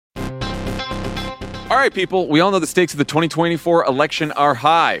All right, people, we all know the stakes of the 2024 election are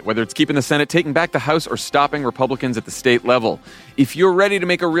high, whether it's keeping the Senate, taking back the House, or stopping Republicans at the state level. If you're ready to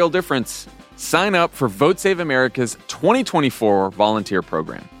make a real difference, sign up for Vote Save America's 2024 volunteer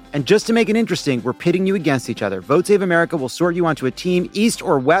program. And just to make it interesting, we're pitting you against each other. Vote Save America will sort you onto a team, East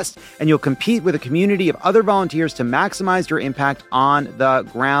or West, and you'll compete with a community of other volunteers to maximize your impact on the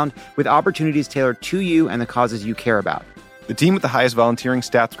ground with opportunities tailored to you and the causes you care about. The team with the highest volunteering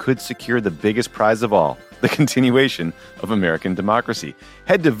stats could secure the biggest prize of all, the continuation of American democracy.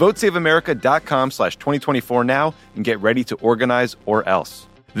 Head to votesaveamerica.com/2024 now and get ready to organize or else.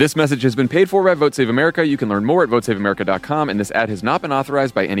 This message has been paid for by Vote Save America. You can learn more at votesaveamerica.com, and this ad has not been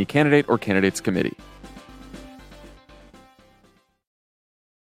authorized by any candidate or candidates committee.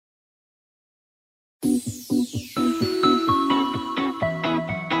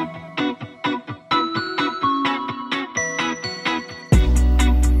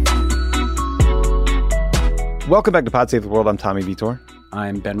 Welcome back to Pod Save the World. I'm Tommy Vitor.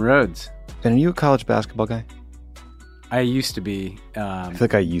 I'm Ben Rhodes. Ben, are you a college basketball guy? I used to be. I feel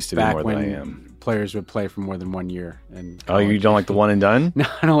like I used to be more than I am. Players would play for more than 1 year. Oh, you don't like the one and done? No,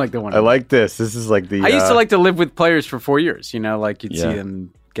 I don't like the one and done. done. I like this. This is like the... I used to like to live with players for 4 years. You know, like you'd see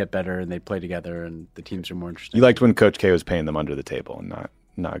them get better and they'd play together and the teams are more interesting. You liked when Coach K was paying them under the table and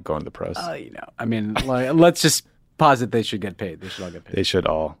not going to the pros? You know, I mean, like, let's just posit they should get paid. They should all get paid. They should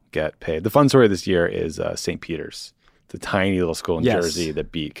all get paid. The fun story this year is St. Peter's. The tiny little school in Jersey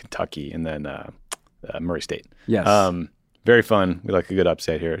that beat Kentucky and then Murray State. Yes. Very fun. We like a good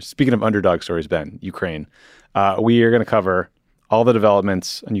upset here. Speaking of underdog stories, Ben, Ukraine. We are going to cover all the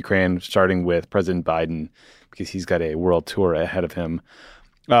developments in Ukraine, starting with President Biden, because he's got a world tour ahead of him.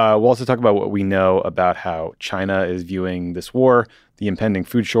 We'll also talk about what we know about how China is viewing this war, the impending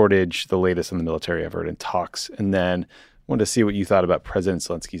food shortage, the latest on the military effort and talks. And then I wanted to see what you thought about President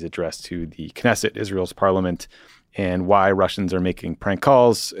Zelensky's address to the Knesset, Israel's parliament, and why Russians are making prank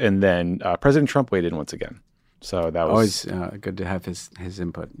calls. And then President Trump weighed in once again. So that was always good to have his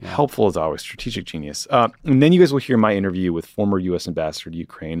input. Yeah. Helpful as always, strategic genius. And then you guys will hear my interview with former U.S. Ambassador to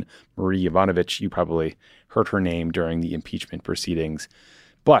Ukraine, Marie Yovanovitch. You probably heard her name during the impeachment proceedings.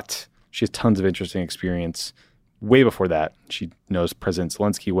 But she has tons of interesting experience. Way before that, she knows President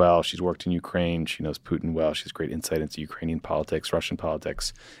Zelensky well. She's worked in Ukraine. She knows Putin well. She has great insight into Ukrainian politics, Russian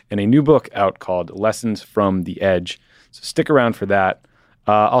politics, and a new book out called Lessons from the Edge. So stick around for that.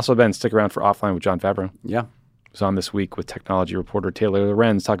 Also, Ben, stick around for Offline with Jon Favreau. Yeah. He was on this week with technology reporter Taylor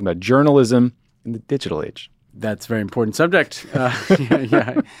Lorenz talking about journalism in the digital age. That's a very important subject.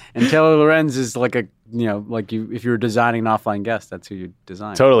 Yeah. And Taylor Lorenz is like if you were designing an offline guest, that's who you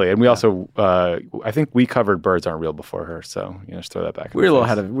design. Totally. And we also, I think we covered Birds Aren't Real before her. So, just throw that back. We're a little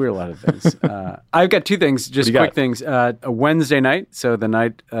ahead of things. I've got two things, just quick things. A Wednesday night, so the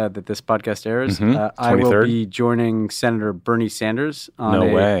night that this podcast airs, I will be joining Senator Bernie Sanders on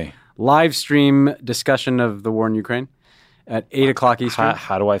a live stream discussion of the war in Ukraine at 8 o'clock Eastern.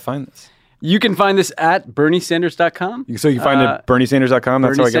 How do I find this? You can find this at BernieSanders.com. So you find it at BernieSanders.com?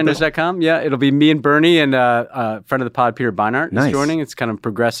 That's how I get this? BernieSanders.com, yeah. It'll be me and Bernie and a friend of the pod, Peter Beinart, is joining. It's kind of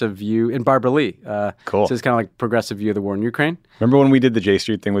progressive view, and Barbara Lee. Cool. So it's kind of like progressive view of the war in Ukraine. Remember when we did the J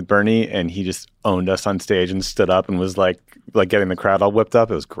Street thing with Bernie and he just owned us on stage and stood up and was like getting the crowd all whipped up?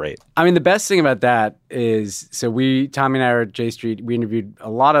 It was great. I mean, the best thing about that is, so Tommy and I are at J Street. We interviewed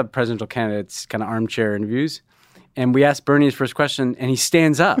a lot of presidential candidates, kind of armchair interviews. And we asked Bernie his first question and he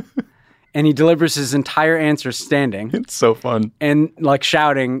stands up. And he delivers his entire answer standing. It's so fun. And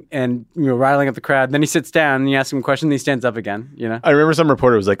shouting and riling up the crowd. Then he sits down and you ask him a question and he stands up again. I remember some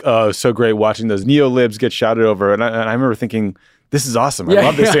reporter was like, "Oh, so great watching those neo-libs get shouted over." And I remember thinking, this is awesome. I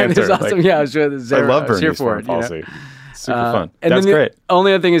love this answer. It's awesome. I was I love Bernie's foreign policy. Super fun. And that's great. The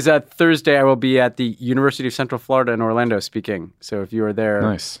only other thing is that Thursday I will be at the University of Central Florida in Orlando speaking. So if you are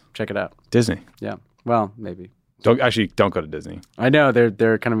there, check it out. Disney. Yeah. Well, maybe. Don't go to Disney. I know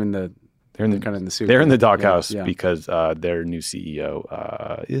they're kind of in the. They're kind of in the suit. They're in the doghouse because their new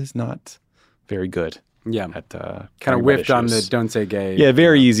CEO is not very good. Yeah, at kind of whiffed on the "Don't Say Gay." Yeah,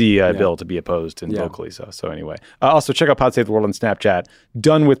 very easy bill to be opposed and vocally so. So anyway, also check out Pod Save the World on Snapchat.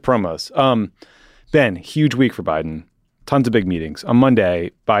 Done with promos. Ben, huge week for Biden. Tons of big meetings. On Monday,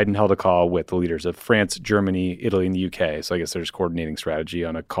 Biden held a call with the leaders of France, Germany, Italy, and the UK. So I guess they're just coordinating strategy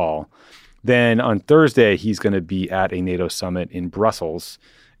on a call. Then on Thursday, he's going to be at a NATO summit in Brussels.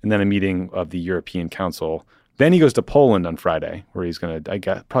 And then a meeting of the European Council. Then he goes to Poland on Friday, where he's going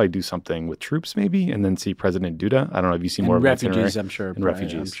to, probably do something with troops maybe, and then see President Duda. I don't know if you see more of refugees, I'm sure. And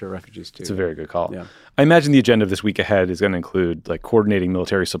refugees. I'm sure refugees too. It's a very good call. Yeah. I imagine the agenda of this week ahead is going to include coordinating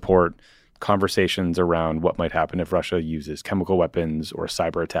military support, conversations around what might happen if Russia uses chemical weapons or a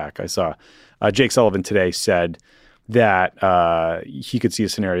cyber attack. I saw Jake Sullivan today said that he could see a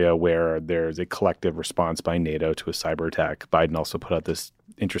scenario where there's a collective response by NATO to a cyber attack. Biden also put out this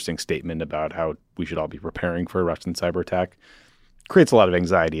interesting statement about how we should all be preparing for a Russian cyber attack. Creates a lot of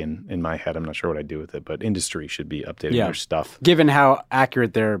anxiety in my head. I'm not sure what I'd do with it, but industry should be updating their stuff. Given how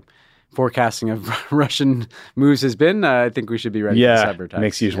accurate their forecasting of Russian moves has been, I think we should be ready for cyber attacks.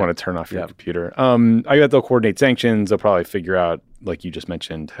 Makes you just want to turn off your computer. I bet they'll coordinate sanctions. They'll probably figure out, like you just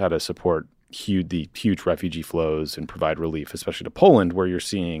mentioned, how to support the huge refugee flows and provide relief, especially to Poland, where you're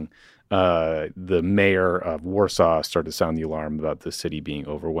seeing the mayor of Warsaw start to sound the alarm about the city being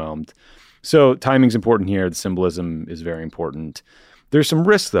overwhelmed. So timing's important here. The symbolism is very important. There's some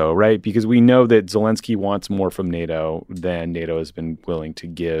risk, though, right? Because we know that Zelensky wants more from NATO than NATO has been willing to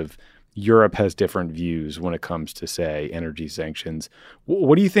give. Europe has different views when it comes to, say, energy sanctions.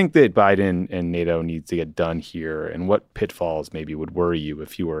 What do you think that Biden and NATO needs to get done here, and what pitfalls maybe would worry you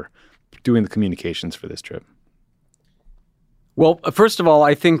if you were doing the communications for this trip? Well, first of all,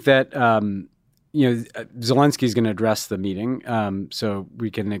 I think that Zelensky is going to address the meeting, so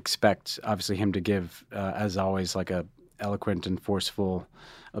we can expect, obviously, him to give, as always, like a eloquent and forceful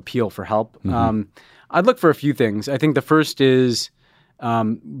appeal for help. Mm-hmm. I'd look for a few things. I think the first is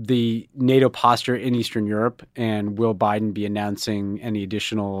the NATO posture in Eastern Europe, and will Biden be announcing any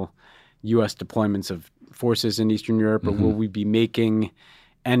additional U.S. deployments of forces in Eastern Europe, or will we be making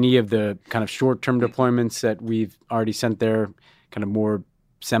any of the kind of short-term deployments that we've already sent there kind of more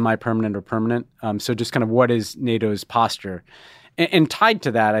semi-permanent or permanent? So just kind of what is NATO's posture? And tied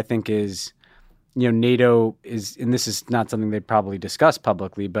to that, I think, is, NATO is, and this is not something they probably discuss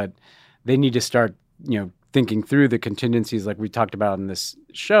publicly, but they need to start, thinking through the contingencies like we talked about in this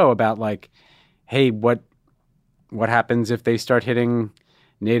show about like, hey, what happens if they start hitting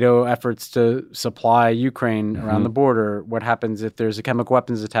NATO efforts to supply Ukraine around the border? What happens if there's a chemical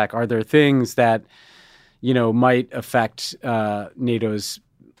weapons attack? Are there things that, might affect NATO's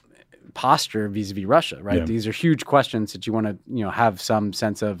posture vis-a-vis Russia, right? Yeah. These are huge questions that you want to, have some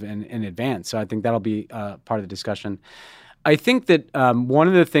sense of in advance. So I think that'll be part of the discussion. I think that one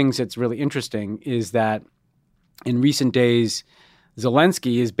of the things that's really interesting is that in recent days,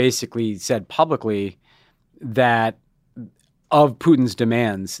 Zelensky has basically said publicly that of Putin's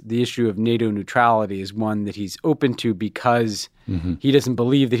demands, the issue of NATO neutrality is one that he's open to because he doesn't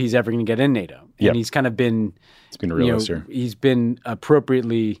believe that he's ever going to get in NATO. And he's kind of been, it's been a realist here. He's been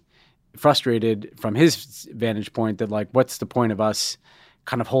appropriately frustrated from his vantage point that, like, what's the point of us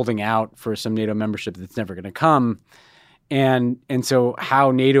kind of holding out for some NATO membership that's never going to come? And so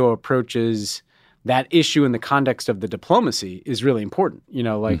how NATO approaches that issue in the context of the diplomacy is really important.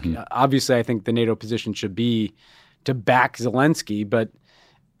 Obviously, I think the NATO position should be to back Zelensky, but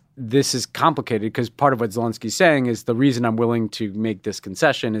this is complicated because part of what Zelensky's saying is the reason I'm willing to make this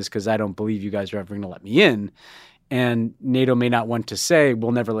concession is because I don't believe you guys are ever going to let me in. And NATO may not want to say,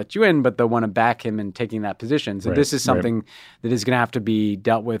 we'll never let you in, but they'll want to back him in taking that position. So this is something that is going to have to be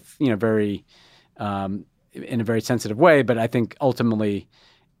dealt with, very in a very sensitive way. But I think ultimately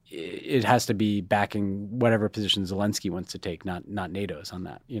it has to be backing whatever position Zelensky wants to take, not NATO's on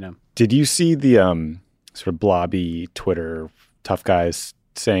that, Did you see the sort of blobby Twitter tough guys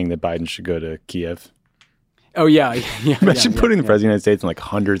saying that Biden should go to Kiev? Oh, yeah. Imagine putting the president of the United States and like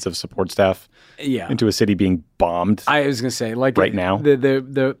hundreds of support staff into a city being bombed. I was going to say, like, right now.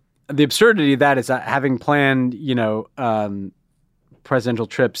 The absurdity of that is that having planned, presidential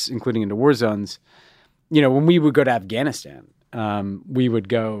trips, including into war zones, when we would go to Afghanistan, we would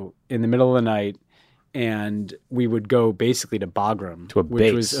go in the middle of the night and we would go basically to Bagram,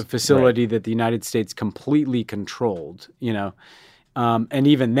 which was a facility that the United States completely controlled, and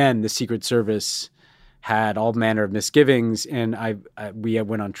even then the Secret Service had all manner of misgivings, and we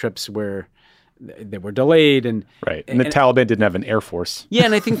went on trips where they were delayed, and the Taliban didn't have an air force. Yeah,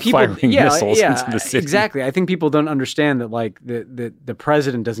 and I think people firing missiles into the city. Exactly. I think people don't understand that, like, the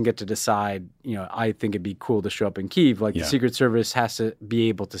president doesn't get to decide. I think it'd be cool to show up in Kyiv. Like the Secret Service has to be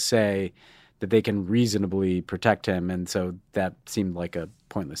able to say that they can reasonably protect him, and so that seemed like a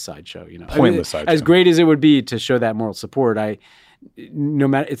pointless sideshow. Sideshow. As great as it would be to show that moral support, no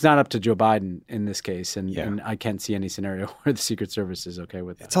matter, it's not up to Joe Biden in this case, and I can't see any scenario where the Secret Service is okay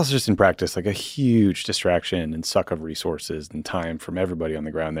with that. It's also just in practice like a huge distraction and suck of resources and time from everybody on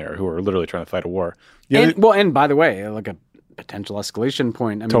the ground there who are literally trying to fight a war. And by the way, like a potential escalation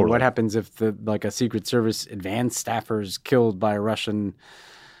point. I mean, totally. What happens if a Secret Service advanced staffer is killed by a Russian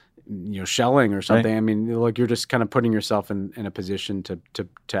shelling or something. Right. I mean, like you're just kind of putting yourself in a position to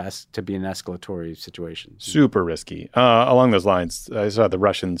be in an escalatory situation. Super risky. Along those lines, I saw the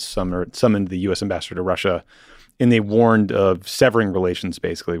Russians summoned the U.S. ambassador to Russia, and they warned of severing relations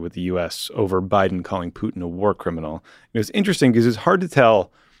basically with the U.S. over Biden calling Putin a war criminal. It was interesting because it's hard to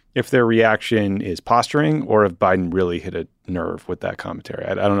tell if their reaction is posturing or if Biden really hit a nerve with that commentary.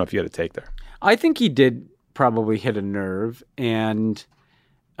 I don't know if you had a take there. I think he did probably hit a nerve. And,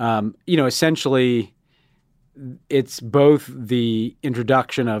 essentially it's both the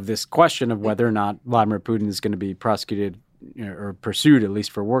introduction of this question of whether or not Vladimir Putin is going to be prosecuted or pursued, at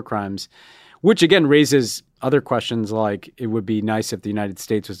least for war crimes, which again raises other questions like it would be nice if the United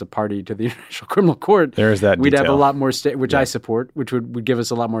States was a party to the International Criminal Court. There is that We'd detail. have a lot more, which I support, which would give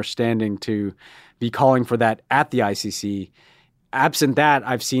us a lot more standing to be calling for that at the ICC. Absent that,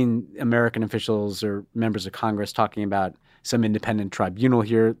 I've seen American officials or members of Congress talking about some independent tribunal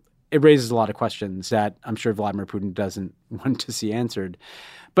here. It raises a lot of questions that I'm sure Vladimir Putin doesn't want to see answered.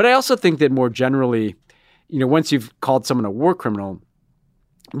 But I also think that more generally, once you've called someone a war criminal,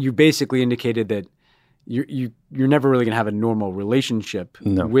 you basically indicated that you're never really going to have a normal relationship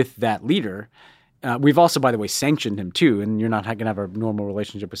with that leader. We've also, by the way, sanctioned him too, and you're not going to have a normal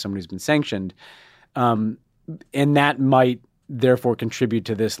relationship with someone who's been sanctioned. And that might therefore contribute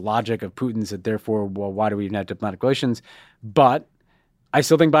to this logic of Putin's that therefore, well, why do we even have diplomatic relations? But I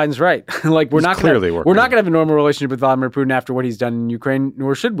still think Biden's right. Like we're not going to have a normal relationship with Vladimir Putin after what he's done in Ukraine,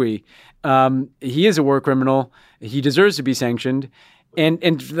 nor should we. He is a war criminal. He deserves to be sanctioned. And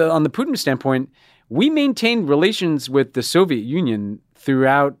on the Putin standpoint, we maintained relations with the Soviet Union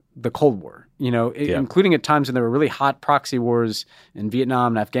throughout the Cold War, including at times when there were really hot proxy wars in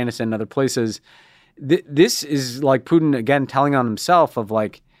Vietnam and Afghanistan and other places. This is like Putin, again, telling on himself of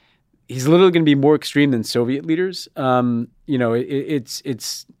like, he's literally going to be more extreme than Soviet leaders.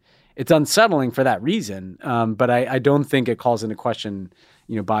 It's unsettling for that reason. But I don't think it calls into question,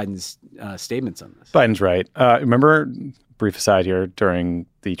 Biden's statements on this. Biden's right. Remember, brief aside here, during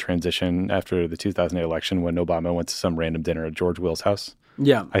the transition after the 2008 election when Obama went to some random dinner at George Will's house?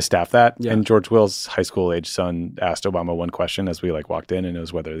 Yeah. I staffed that. Yeah. And George Will's high school age son asked Obama one question as we walked in, and it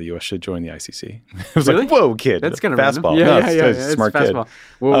was whether the U.S. should join the ICC. It was really? like, whoa, kid. That's kind of fastball. It's smart fastball. Kid.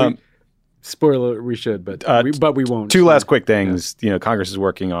 Well, spoiler, we should, but we won't. Two last quick things. Yeah. Congress is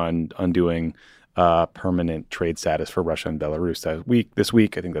working on undoing permanent trade status for Russia and Belarus this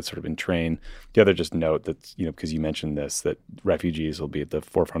week. I think that's sort of in train. The other just note that, because you mentioned this, that refugees will be at the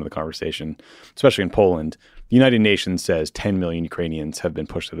forefront of the conversation, especially in Poland. The United Nations says 10 million Ukrainians have been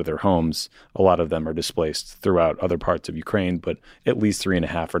pushed out of their homes. A lot of them are displaced throughout other parts of Ukraine, but at least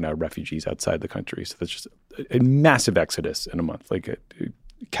 3.5 are now refugees outside the country. So that's just a massive exodus in a month, like a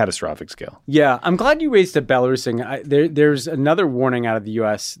catastrophic scale. Yeah, I'm glad you raised the Belarus thing. There's another warning out of the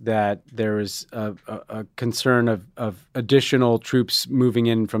U.S. that there is a concern of additional troops moving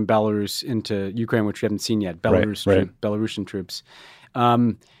in from Belarus into Ukraine, which we haven't seen yet. Belarusian troops.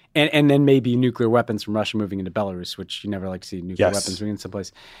 And then maybe nuclear weapons from Russia moving into Belarus, which you never like to see nuclear weapons moving in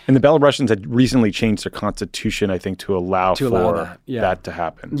someplace. And the Belarusians had recently changed their constitution, I think, to allow that to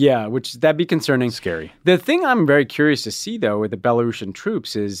happen. Yeah, that'd be concerning. Scary. The thing I'm very curious to see, though, with the Belarusian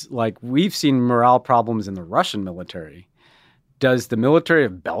troops is, we've seen morale problems in the Russian military. Does the military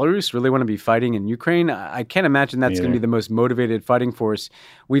of Belarus really want to be fighting in Ukraine? I can't imagine that's going to be the most motivated fighting force.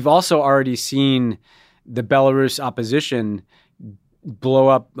 We've also already seen the Belarus opposition blow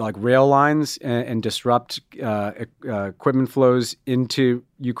up rail lines and disrupt equipment flows into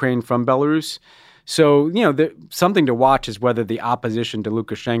Ukraine from Belarus. So, something to watch is whether the opposition to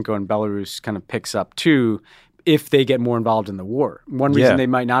Lukashenko in Belarus kind of picks up too if they get more involved in the war. One reason they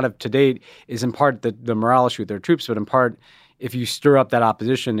might not have to date is in part the morale issue with their troops, but in part if you stir up that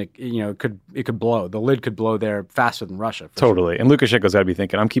opposition, it could blow. The lid could blow there faster than Russia. Totally. Sure. And Lukashenko's got to be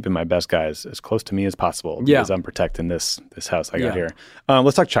thinking, I'm keeping my best guys as close to me as possible because I'm protecting this house I got here.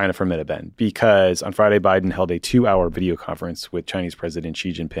 Let's talk China for a minute, Ben, because on Friday, Biden held a 2-hour video conference with Chinese President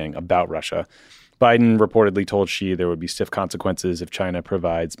Xi Jinping about Russia. Biden reportedly told Xi there would be stiff consequences if China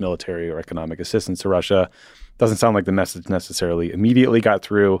provides military or economic assistance to Russia. Doesn't sound like the message necessarily immediately got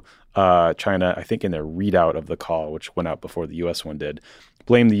through. China, I think in their readout of the call, which went out before the U.S. one did,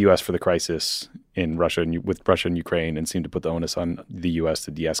 blamed the U.S. for the crisis in Russia with Russia and Ukraine and seemed to put the onus on the U.S.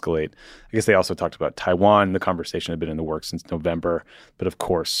 to de-escalate. I guess they also talked about Taiwan. The conversation had been in the works since November, but of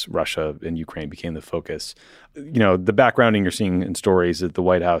course, Russia and Ukraine became the focus. The backgrounding you're seeing in stories that the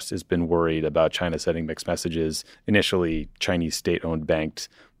White House has been worried about China sending mixed messages. Initially, Chinese state-owned banks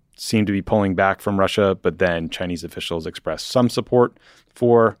seemed to be pulling back from Russia, but then Chinese officials expressed some support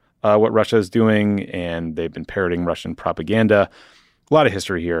for what Russia is doing, and they've been parroting Russian propaganda. a lot of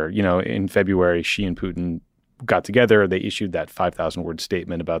history here. In February, Xi and Putin got together. They issued that 5,000-word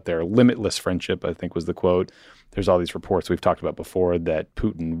statement about their limitless friendship, I think was the quote. There's all these reports we've talked about before that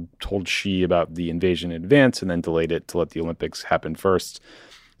Putin told Xi about the invasion in advance and then delayed it to let the Olympics happen first.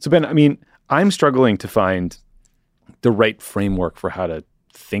 So, Ben, I'm struggling to find the right framework for how to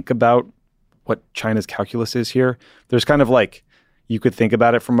think about what China's calculus is here. There's kind of like, you could think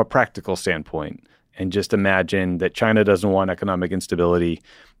about it from a practical standpoint and just imagine that China doesn't want economic instability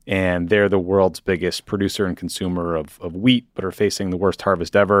and they're the world's biggest producer and consumer of wheat, but are facing the worst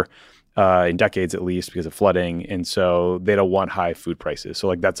harvest ever in decades at least because of flooding. And so they don't want high food prices.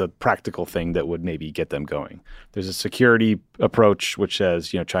 So that's a practical thing that would maybe get them going. There's a security approach, which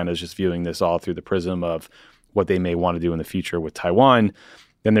says, China's just viewing this all through the prism of what they may want to do in the future with Taiwan.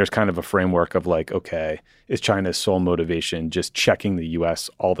 Then there's kind of a framework of okay, is China's sole motivation just checking the U.S.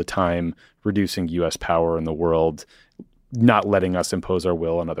 all the time, reducing U.S. power in the world, not letting us impose our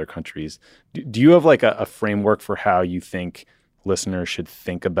will on other countries? Do you have a framework for how you think listeners should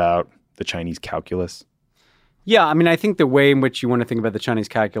think about the Chinese calculus? Yeah, I think the way in which you want to think about the Chinese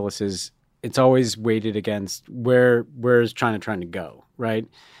calculus is it's always weighted against where is China trying to go, right?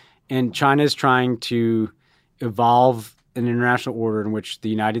 And China is trying to evolve an international order in which the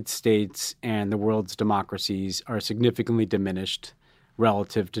United States and the world's democracies are significantly diminished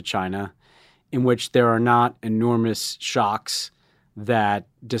relative to China, in which there are not enormous shocks that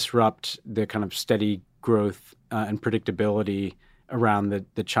disrupt the kind of steady growth and predictability around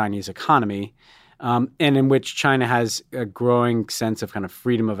the Chinese economy, and in which China has a growing sense of kind of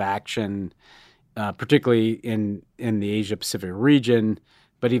freedom of action, particularly in the Asia-Pacific region,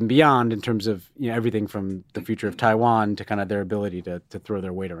 but even beyond in terms of everything from the future of Taiwan to kind of their ability to throw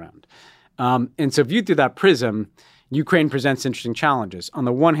their weight around. And so viewed through that prism, Ukraine presents interesting challenges. On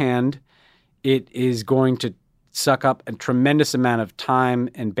the one hand, it is going to suck up a tremendous amount of time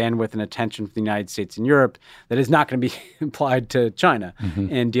and bandwidth and attention from the United States and Europe that is not going to be applied to China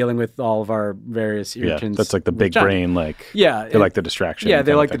and dealing with all of our various irritants. Yeah, that's like the big brain, they like the distraction. Yeah,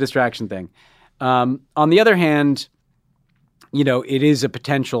 they like the distraction thing. On the other hand, it is a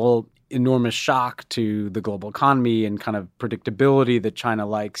potential enormous shock to the global economy and kind of predictability that China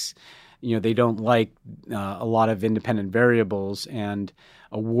likes. They don't like a lot of independent variables, and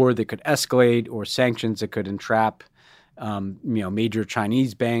a war that could escalate or sanctions that could entrap, major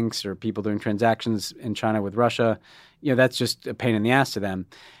Chinese banks or people doing transactions in China with Russia, that's just a pain in the ass to them.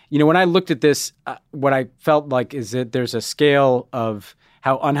 When I looked at this, what I felt like is that there's a scale of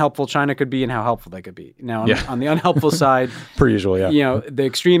how unhelpful China could be and how helpful they could be. Now, on the unhelpful side, per usual, the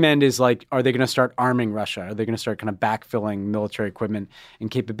extreme end is are they going to start arming Russia? Are they going to start kind of backfilling military equipment and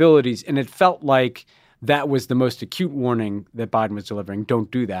capabilities? And it felt like that was the most acute warning that Biden was delivering. Don't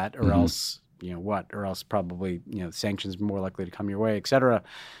do that, or else, or else probably, sanctions more likely to come your way, et cetera.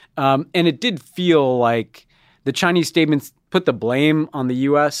 And it did feel like the Chinese statements put the blame on the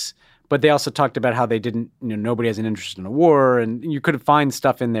U.S., but they also talked about how they didn't, nobody has an interest in a war, and you could find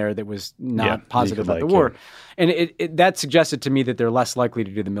stuff in there that was not positive about the war. And that suggested to me that they're less likely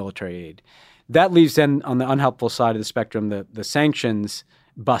to do the military aid. That leaves then on the unhelpful side of the spectrum, the sanctions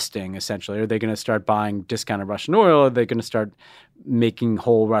busting, essentially. Are they going to start buying discounted Russian oil? Are they going to start making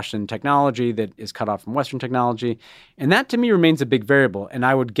whole Russian technology that is cut off from Western technology? And that, to me, remains a big variable. And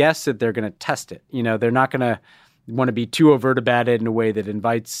I would guess that they're going to test it. They're not going to want to be too overt about it in a way that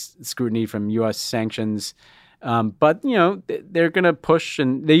invites scrutiny from U.S. sanctions. But, they're going to push,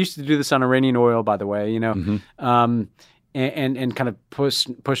 and they used to do this on Iranian oil, by the way, and kind of push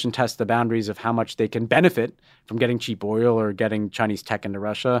and test the boundaries of how much they can benefit from getting cheap oil or getting Chinese tech into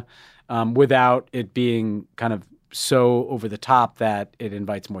Russia without it being kind of so over the top that it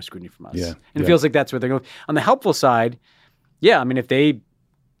invites more scrutiny from us. Yeah, and it feels like that's where they're going. On the helpful side, if they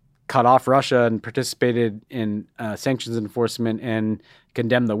cut off Russia and participated in sanctions enforcement and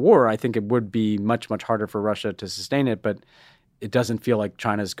condemned the war, I think it would be much, much harder for Russia to sustain it. But it doesn't feel like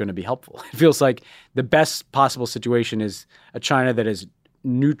China is going to be helpful. It feels like the best possible situation is a China that is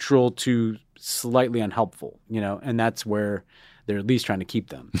neutral to slightly unhelpful, and that's where they're at least trying to keep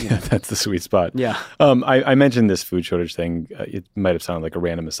them. That's the sweet spot. Yeah. I mentioned this food shortage thing. It might have sounded like a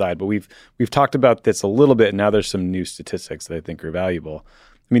random aside, but we've talked about this a little bit. And now there's some new statistics that I think are valuable.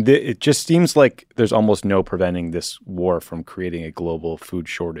 It just seems like there's almost no preventing this war from creating a global food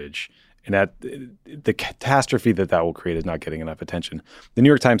shortage. And that the catastrophe that will create is not getting enough attention. The New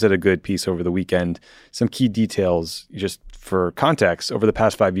York Times had a good piece over the weekend. Some key details, just for context, over the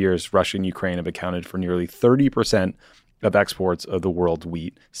past 5 years, Russia and Ukraine have accounted for nearly 30% of exports of the world's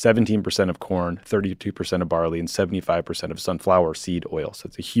wheat, 17% of corn, 32% of barley, and 75% of sunflower seed oil. So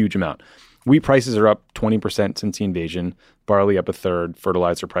it's a huge amount. Wheat prices are up 20% since the invasion. barley up a third,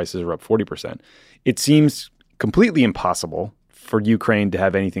 fertilizer prices are up 40%. It seems completely impossible for Ukraine to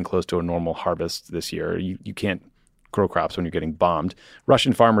have anything close to a normal harvest this year. You can't grow crops when you're getting bombed.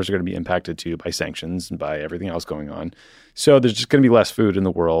 Russian farmers are going to be impacted too by sanctions and by everything else going on. So there's just going to be less food in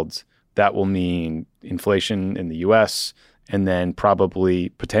the world. That will mean inflation in the U.S., and then probably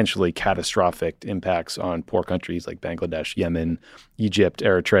potentially catastrophic impacts on poor countries like Bangladesh, Yemen, Egypt,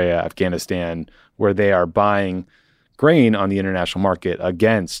 Eritrea, Afghanistan, where they are buying grain on the international market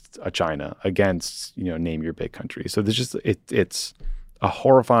against China, against, name your big country. So there's just it's a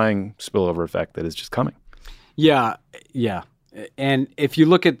horrifying spillover effect that is just coming. Yeah. And if you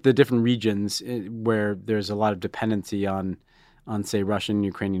look at the different regions where there's a lot of dependency on say, Russian and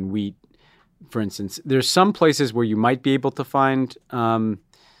Ukrainian wheat, for instance, there's some places where you might be able to find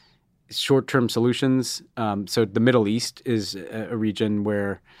short-term solutions. So the Middle East is a region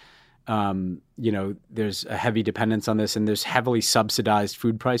where, there's a heavy dependence on this, and there's heavily subsidized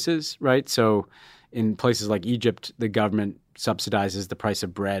food prices, right? So in places like Egypt, the government subsidizes the price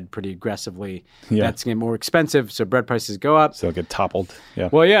of bread pretty aggressively. Yeah. That's getting more expensive, so bread prices go up. So it get toppled. Yeah.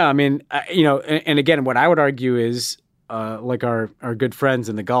 Well, yeah. I mean, and again, what I would argue is, like our good friends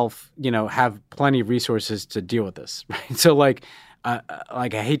in the Gulf, have plenty of resources to deal with this, right? So I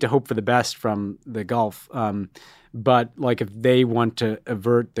hate to hope for the best from the Gulf, but if they want to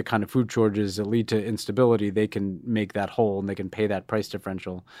avert the kind of food shortages that lead to instability, they can make that whole and they can pay that price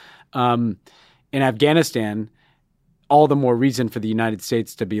differential. In Afghanistan, all the more reason for the United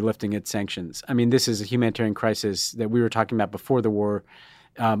States to be lifting its sanctions. I mean, this is a humanitarian crisis that we were talking about before the war.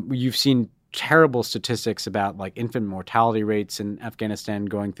 You've seen terrible statistics about infant mortality rates in Afghanistan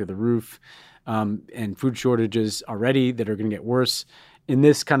going through the roof, and food shortages already that are going to get worse. In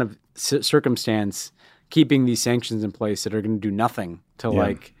this kind of circumstance, keeping these sanctions in place that are going to do nothing to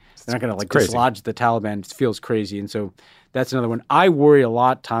they're not going to dislodge the Taliban feels crazy. And so that's another one. I worry a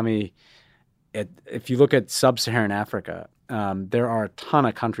lot, Tommy. If you look at sub-Saharan Africa, there are a ton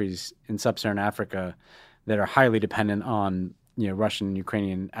of countries in sub-Saharan Africa that are highly dependent on Russian and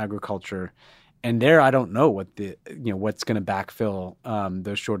Ukrainian agriculture, and there I don't know what what's going to backfill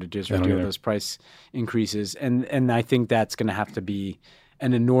those shortages or deal with those price increases, and I think that's going to have to be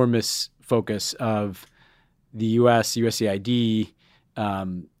an enormous focus of the U.S., USAID,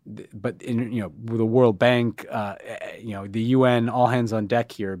 but with the World Bank, the UN, all hands on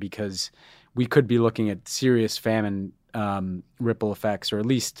deck here, because we could be looking at serious famine ripple effects, or at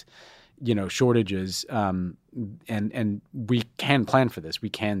least shortages, and we can plan for this. We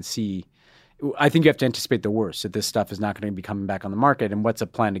can see. I think you have to anticipate the worst, that this stuff is not going to be coming back on the market, and what's a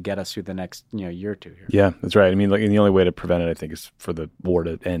plan to get us through the next year or two here. Yeah, that's right. I mean, and the only way to prevent it, I think, is for the war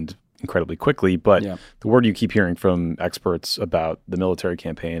to end incredibly quickly. But the word you keep hearing from experts about the military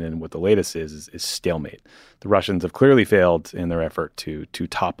campaign and what the latest is stalemate. The Russians have clearly failed in their effort to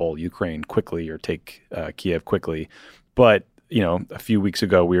topple Ukraine quickly or take Kiev quickly. But a few weeks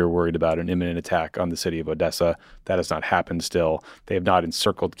ago, we were worried about an imminent attack on the city of Odessa. That has not happened still. They have not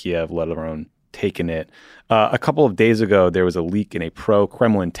encircled Kiev, let alone taken it. A couple of days ago, there was a leak in a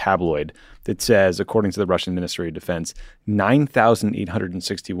pro-Kremlin tabloid that says, according to the Russian Ministry of Defense,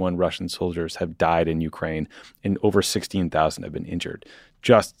 9,861 Russian soldiers have died in Ukraine and over 16,000 have been injured.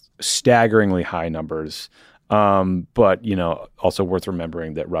 Just staggeringly high numbers. But, also worth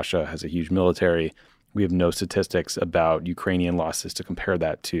remembering that Russia has a huge military. We have no statistics about Ukrainian losses to compare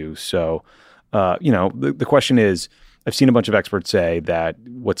that to. So, the question is, I've seen a bunch of experts say that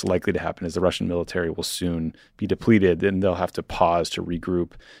what's likely to happen is the Russian military will soon be depleted and they'll have to pause to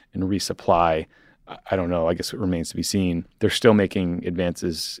regroup and resupply. I don't know. I guess it remains to be seen. They're still making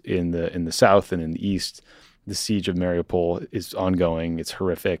advances in the south and in the east. The siege of Mariupol is ongoing. It's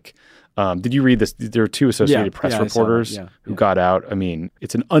horrific. Did you read this? There are two Associated Press reporters who got out. I mean,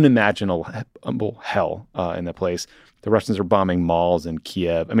 it's an unimaginable hell in that place. The Russians are bombing malls in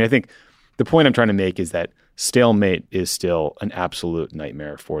Kiev. I mean, I think the point I'm trying to make is that stalemate is still an absolute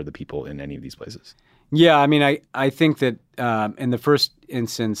nightmare for the people in any of these places. Yeah, I mean, I think that in the first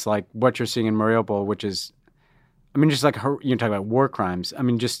instance, what you're seeing in Mariupol, which is, just you're talking about war crimes. I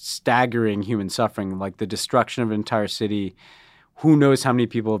mean, just staggering human suffering, like the destruction of an entire city. Who knows how many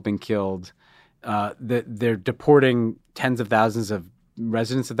people have been killed? They're deporting tens of thousands of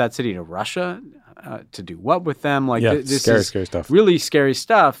residents of that city to Russia to do what with them? This is scary stuff. Really scary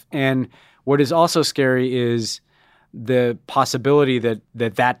stuff. And what is also scary is the possibility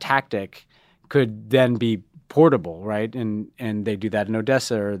that tactic could then be portable, right? And they do that in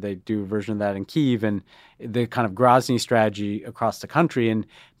Odessa, or they do a version of that in Kyiv, and the kind of Grozny strategy across the country. And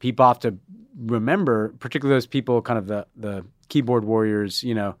people have to remember, particularly those people, kind of the keyboard warriors,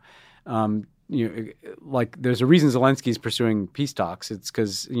 like there's a reason Zelensky's pursuing peace talks. It's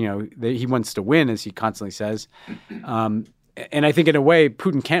because he wants to win, as he constantly says. And I think in a way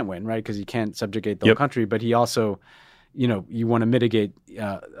Putin can't win, right? Because he can't subjugate the whole country. But he also, you want to mitigate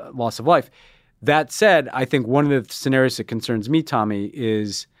loss of life. That said, I think one of the scenarios that concerns me, Tommy,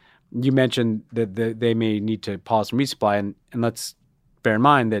 is you mentioned that they may need to pause from resupply, and let's bear in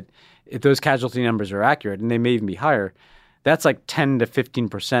mind that if those casualty numbers are accurate, and they may even be higher, that's like 10 to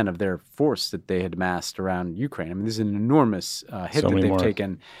 15% of their force that they had massed around Ukraine. I mean, this is an enormous hit that they've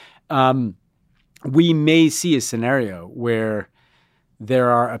taken. We may see a scenario where there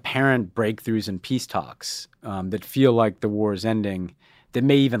are apparent breakthroughs in peace talks that feel like the war is ending, that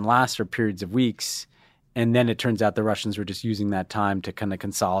may even last for periods of weeks. And then it turns out the Russians were just using that time to kind of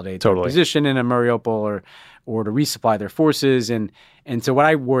consolidate their position in Mariupol or to resupply their forces. And so what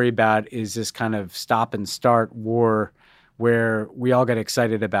I worry about is this kind of stop and start war where we all get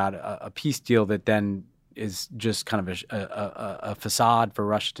excited about a peace deal that then is just kind of a facade for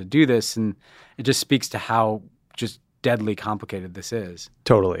Russia to do this. And it just speaks to how just deadly complicated this is.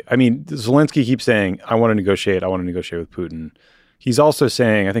 Totally. I mean, Zelensky keeps saying, I want to negotiate with Putin. He's also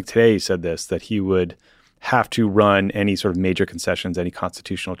saying, I think today he said this, that he would have to run any sort of major concessions, any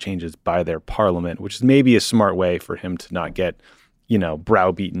constitutional changes by their parliament, which is maybe a smart way for him to not get,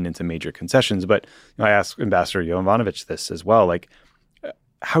 browbeaten into major concessions. But I asked Ambassador Jovanovic this as well, like,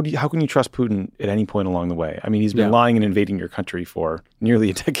 how can you trust Putin at any point along the way? I mean, he's been lying and invading your country for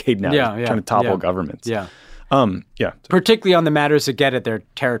nearly a decade now, trying to topple governments. Particularly on the matters that get at their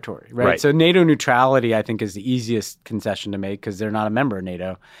territory, right? So NATO neutrality, I think, is the easiest concession to make because they're not a member of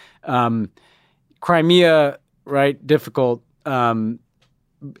NATO. Crimea, right, difficult. But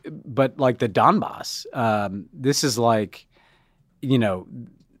like the Donbass, this is like,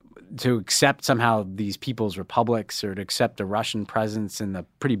 to accept somehow these people's republics or to accept a Russian presence in the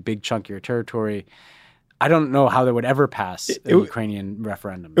pretty big chunk of your territory. I don't know how they would ever pass a Ukrainian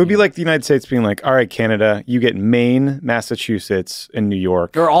referendum. It would be like the United States being like, all right, Canada, you get Maine, Massachusetts, and New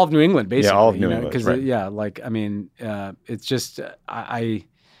York. Or all of New England, basically. Yeah, all of New England, because, it's just,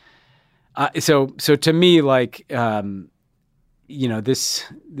 so to me, like, this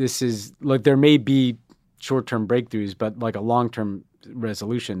is, like, there may be short-term breakthroughs, but like a long-term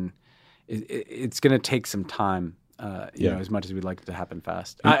resolution, it's going to take some time. As much as we'd like it to happen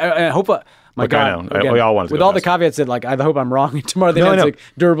fast. I hope, again, we all want it to with all fast. The caveats that, like, I hope I'm wrong. Tomorrow they have like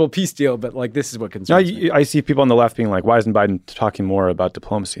durable peace deal, but like this is what concerns me. I see people on the left being like, why isn't Biden talking more about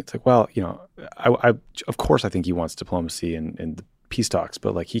diplomacy? It's like, well, I of course I think he wants diplomacy and the peace talks,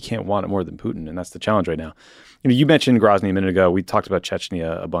 but like he can't want it more than Putin, and that's the challenge right now. You mentioned Grozny a minute ago. We talked about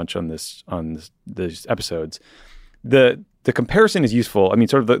Chechnya a bunch on these episodes. The comparison is useful. I mean,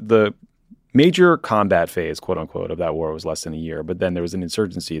 sort of the major combat phase, quote unquote, of that war was less than a year, but then there was an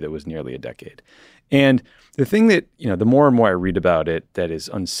insurgency that was nearly a decade. And the thing that, the more and more I read about it that is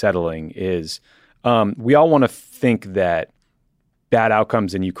unsettling is we all want to think that bad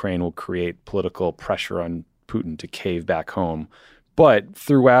outcomes in Ukraine will create political pressure on Putin to cave back home. But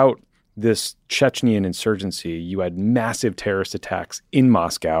throughout this Chechnyan insurgency, you had massive terrorist attacks in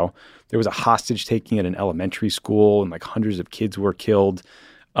Moscow. There was a hostage taking at an elementary school, and like hundreds of kids were killed.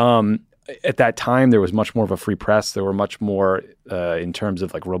 At that time, there was much more of a free press. There were much more, in terms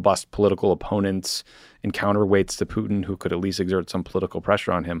of like robust political opponents and counterweights to Putin who could at least exert some political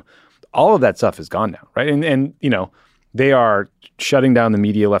pressure on him. All of that stuff is gone now, right? And they are shutting down the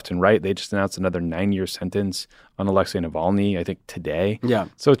media left and right. They just announced another 9-year sentence on Alexei Navalny, I think today. Yeah.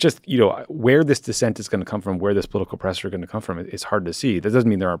 So it's just, where this dissent is going to come from, where this political pressure is going to come from, it's hard to see. That doesn't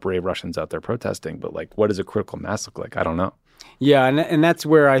mean there aren't brave Russians out there protesting, but like, what does a critical mass look like? I don't know. Yeah, and that's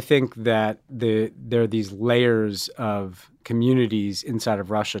where I think that there are these layers of communities inside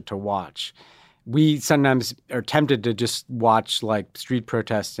of Russia to watch. We sometimes are tempted to just watch like street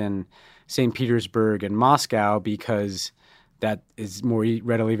protests in St. Petersburg and Moscow because that is more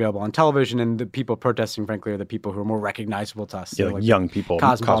readily available on television, and the people protesting, frankly, are the people who are more recognizable to us. Yeah, like young people,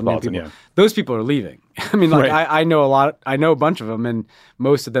 cosmopolitan people. Yeah. Those people are leaving. I mean, like right. I know a lot. I know a bunch of them, and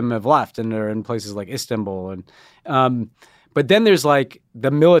most of them have left, and they're in places like Istanbul. And but then there's like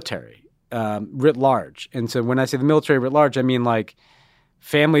the military writ large, and so when I say the military writ large, I mean like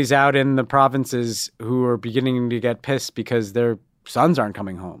families out in the provinces who are beginning to get pissed because their sons aren't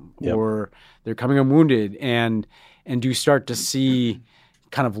coming home, yep. or they're coming home wounded, and do start to see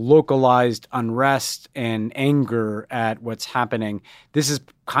kind of localized unrest and anger at what's happening. This is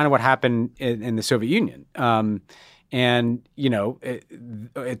kind of what happened in the Soviet Union. And,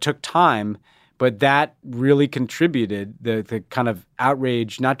 it took time, but that really contributed the kind of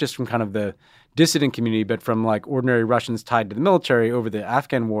outrage, not just from kind of the dissident community, but from like ordinary Russians tied to the military over the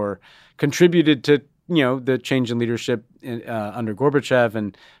Afghan war, contributed to, the change in leadership under Gorbachev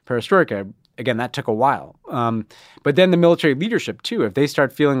and Perestroika. Again, that took a while. But then the military leadership too, if they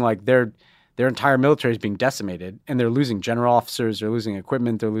start feeling like their entire military is being decimated and they're losing general officers, they're losing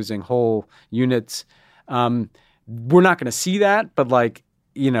equipment, they're losing whole units. We're not going to see that, but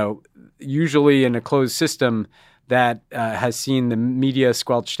usually in a closed system that has seen the media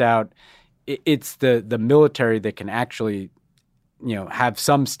squelched out, it's the military that can actually, have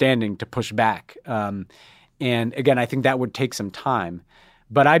some standing to push back. And again, I think that would take some time.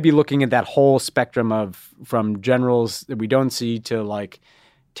 But I'd be looking at that whole spectrum from generals that we don't see to like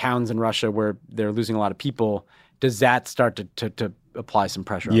towns in Russia where they're losing a lot of people. Does that start to apply some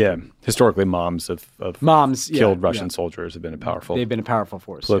pressure? Yeah. Historically, moms of killed Russian soldiers have been they've been a powerful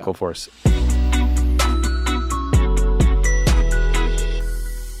force. Political force.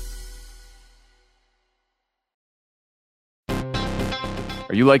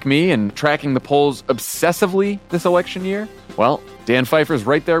 Are you like me and tracking the polls obsessively this election year? Well, Dan Pfeiffer's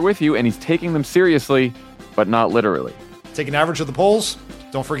right there with you, and he's taking them seriously, but not literally. Take an average of the polls.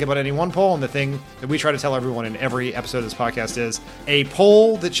 Don't forget about any one poll. And the thing that we try to tell everyone in every episode of this podcast is a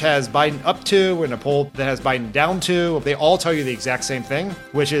poll that has Biden up to and a poll that has Biden down to, they all tell you the exact same thing,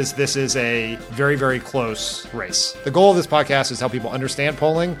 which is this is a very, very close race. The goal of this podcast is to help people understand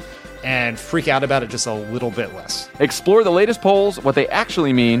polling and freak out about it just a little bit less. Explore the latest polls, what they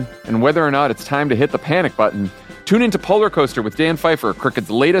actually mean, and whether or not it's time to hit the panic button. Tune into Polar Coaster with Dan Pfeiffer, Crooked's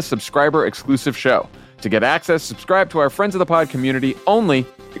latest subscriber-exclusive show. To get access, subscribe to our Friends of the Pod community only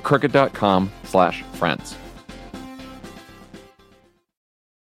at crooked.com/friends.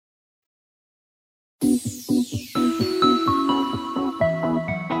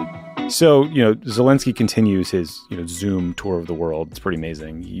 So, Zelensky continues his, Zoom tour of the world. It's pretty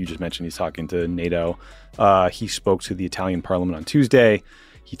amazing. You just mentioned he's talking to NATO. He spoke to the Italian parliament on Tuesday.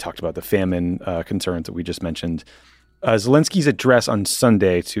 He talked about the famine concerns that we just mentioned. Zelensky's address on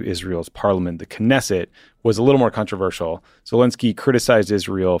Sunday to Israel's parliament, the Knesset, was a little more controversial. Zelensky criticized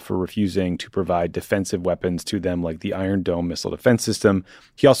Israel for refusing to provide defensive weapons to them like the Iron Dome missile defense system.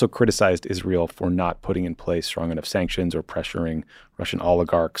 He also criticized Israel for not putting in place strong enough sanctions or pressuring Russian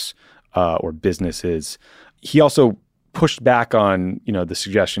oligarchs or businesses. He also pushed back on, the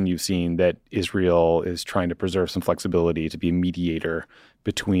suggestion you've seen that Israel is trying to preserve some flexibility to be a mediator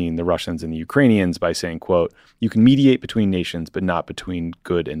between the Russians and the Ukrainians by saying, quote, you can mediate between nations, but not between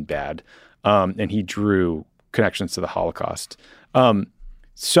good and bad. And he drew connections to the Holocaust.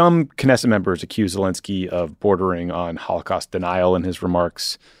 Some Knesset members accuse Zelensky of bordering on Holocaust denial in his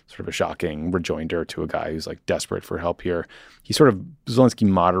remarks, sort of a shocking rejoinder to a guy who's like desperate for help here. Zelensky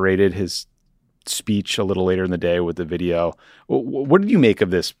moderated his speech a little later in the day with the video. What did you make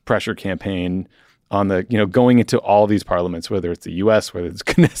of this pressure campaign on the, going into all these parliaments, whether it's the U.S., whether it's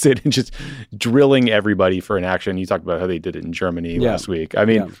Knesset, and just drilling everybody for an action? You talked about how they did it in Germany last week. I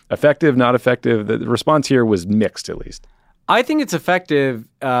mean, effective, not effective. The response here was mixed, at least. I think it's effective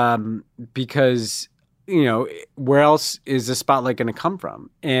because, where else is the spotlight going to come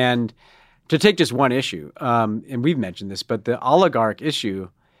from? And to take just one issue, and we've mentioned this, but the oligarch issue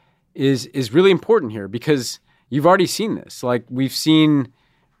is really important here because you've already seen this. Like, we've seen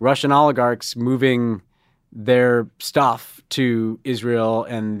Russian oligarchs moving their stuff to Israel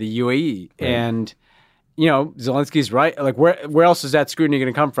and the UAE. Right. And, Zelensky's right. Like, where else is that scrutiny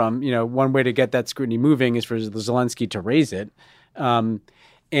going to come from? One way to get that scrutiny moving is for Zelensky to raise it. And,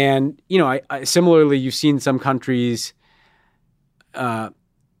 I similarly, you've seen some countries, I've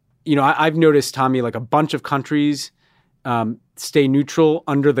noticed, Tommy, like a bunch of countries stay neutral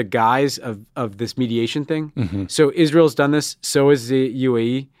under the guise of this mediation thing. Mm-hmm. So Israel's done this. So is the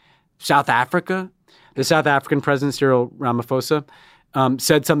UAE. South Africa, the South African president, Cyril Ramaphosa,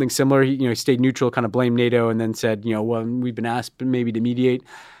 said something similar. He stayed neutral, kind of blamed NATO, and then said, well, we've been asked maybe to mediate.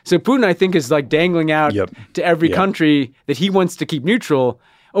 So Putin, I think, is like dangling out to every country that he wants to keep neutral.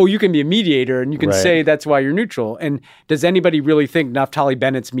 Oh, you can be a mediator, and you can say that's why you're neutral. And does anybody really think Naftali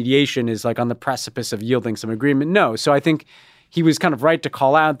Bennett's mediation is like on the precipice of yielding some agreement? No. So I think he was kind of right to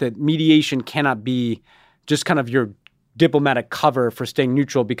call out that mediation cannot be just kind of your diplomatic cover for staying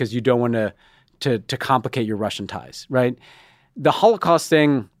neutral because you don't want to complicate your Russian ties, right? The Holocaust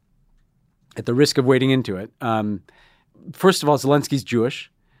thing, at the risk of wading into it, first of all, Zelensky's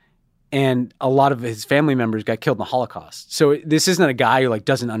Jewish, and a lot of his family members got killed in the Holocaust. So this isn't a guy who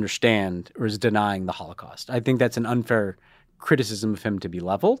doesn't understand or is denying the Holocaust. I think that's an unfair criticism of him to be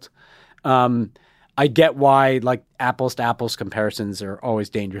leveled. I get why apples to apples comparisons are always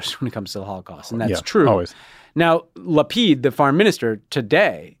dangerous when it comes to the Holocaust, and that's true. Always. Now, Lapid, the foreign minister,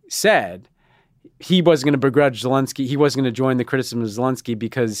 today said, he wasn't going to begrudge Zelensky. He wasn't going to join the criticism of Zelensky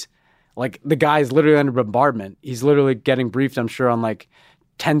because, like, the guy's literally under bombardment. He's literally getting briefed, I'm sure, on like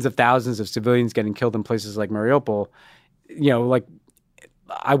tens of thousands of civilians getting killed in places like Mariupol. Like,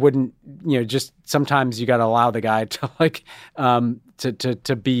 I wouldn't, just sometimes you got to allow the guy to like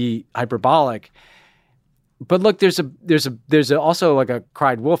to be hyperbolic. But look, there's also like a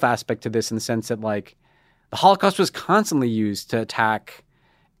cried wolf aspect to this in the sense that like the Holocaust was constantly used to attack,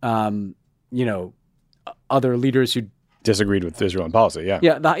 other leaders who disagreed with Israeli policy. Yeah.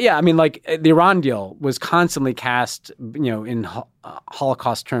 Yeah. I mean, like the Iran deal was constantly cast, in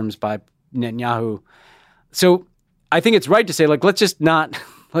Holocaust terms by Netanyahu. So I think it's right to say, like, let's just not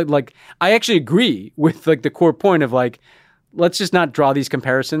like, I actually agree with like the core point of like, let's just not draw these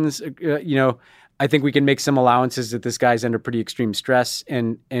comparisons. I think we can make some allowances that this guy's under pretty extreme stress,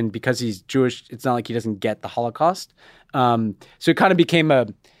 and because he's Jewish, it's not like he doesn't get the Holocaust. So it kind of became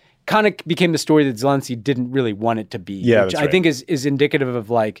the story that Zelensky didn't really want it to be. Yeah, which that's right. I think is indicative of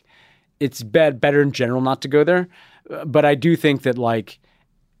like it's better in general not to go there. But I do think that like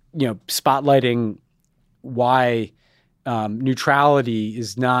spotlighting why neutrality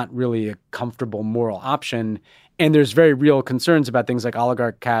is not really a comfortable moral option, and there's very real concerns about things like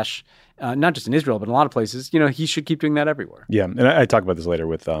oligarch cash. Not just in Israel, but in a lot of places, he should keep doing that everywhere. Yeah, and I talk about this later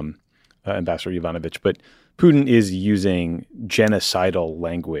with Ambassador Yovanovitch, but Putin is using genocidal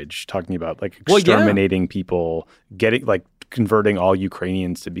language, talking about like exterminating people, converting all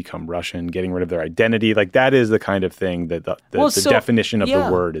Ukrainians to become Russian, getting rid of their identity. Like that is the kind of thing that the definition of the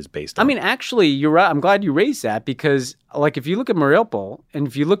word is based on. I mean, actually, you're right. I'm glad you raised that because like if you look at Mariupol and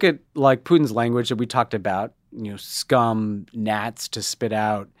if you look at like Putin's language that we talked about, scum, gnats to spit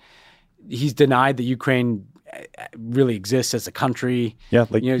out, he's denied that Ukraine really exists as a country. Yeah,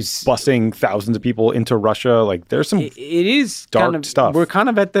 like he's busing thousands of people into Russia. Like there's some it is dark kind of, stuff. We're kind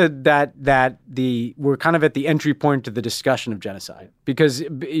of at we're kind of at the entry point to the discussion of genocide because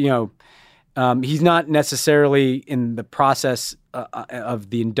he's not necessarily in the process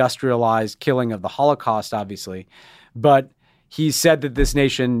of the industrialized killing of the Holocaust, obviously, but he said that this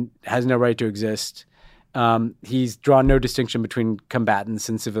nation has no right to exist. He's drawn no distinction between combatants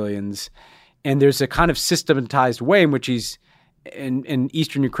and civilians. And there's a kind of systematized way in which he's in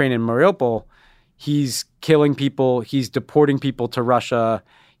eastern Ukraine and Mariupol, he's killing people, he's deporting people to Russia,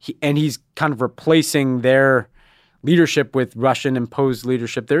 and he's kind of replacing their leadership with Russian imposed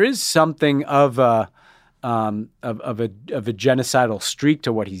leadership. There is something of a genocidal streak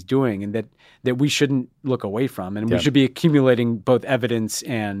to what he's doing, and that we shouldn't look away from, and we should be accumulating both evidence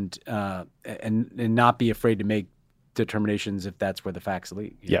and not be afraid to make determinations if that's where the facts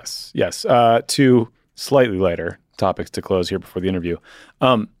lead. Yes. Two slightly lighter topics to close here before the interview.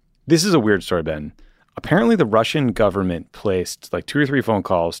 This is a weird story, Ben. Apparently, the Russian government placed like 2 or 3 phone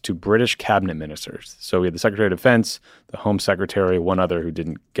calls to British cabinet ministers. So we had the Secretary of Defense, the Home Secretary, one other who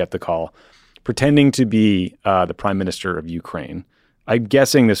didn't get the call, pretending to be the Prime Minister of Ukraine. I'm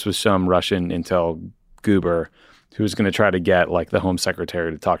guessing this was some Russian intel goober who was going to try to get like the Home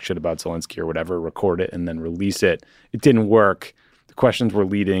Secretary to talk shit about Zelensky or whatever, record it, and then release it. It didn't work. The questions were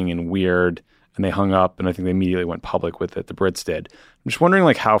leading and weird, and they hung up, and I think they immediately went public with it. The Brits did. I'm just wondering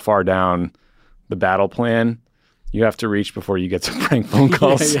like how far down the battle plan you have to reach before you get to prank phone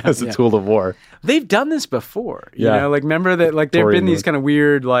calls as a tool of war. They've done this before. You know, like remember that like there have been these kind of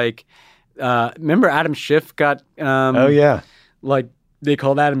weird like remember Adam Schiff got like they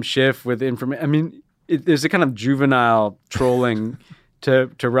called Adam Schiff with information. I mean, there's a kind of juvenile trolling to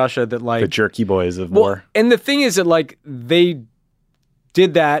Russia that like the jerky boys of war. And the thing is that like they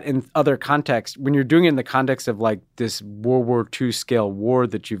did that in other contexts. When you're doing it in the context of like this World War II scale war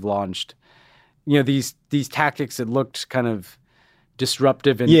that you've launched, these tactics that looked kind of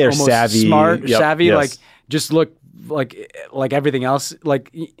disruptive and almost savvy, smart, savvy, like just look like everything else,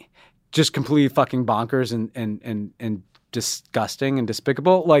 like just completely fucking bonkers and disgusting and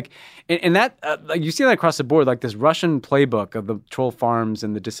despicable. Like, and that like you see that across the board, like this Russian playbook of the troll farms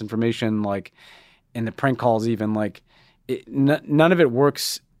and the disinformation, like, and the prank calls, even like, none of it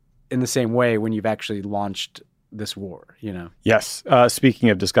works in the same way when you've actually launched this war, Yes. Speaking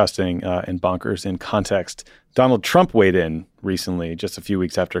of disgusting and bonkers in context, Donald Trump weighed in recently, just a few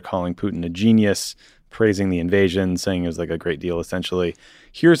weeks after calling Putin a genius, praising the invasion, saying it was like a great deal, essentially.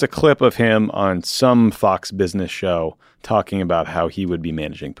 Here's a clip of him on some Fox Business show talking about how he would be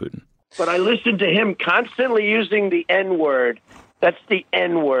managing Putin. But I listened to him constantly using the N-word. That's the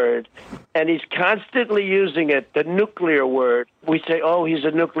N-word. And he's constantly using it, the nuclear word. We say, oh, he's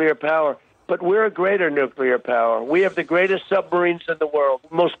a nuclear power. But we're a greater nuclear power. We have the greatest submarines in the world,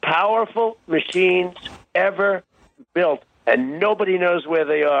 most powerful machines ever built. and nobody knows where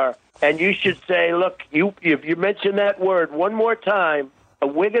they are. And you should say, look, if you mention that word one more time,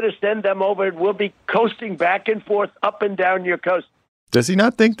 we're going to send them over, and we'll be coasting back and forth up and down your coast. Does he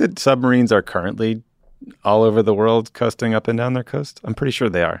not think that submarines are currently all over the world coasting up and down their coast? I'm pretty sure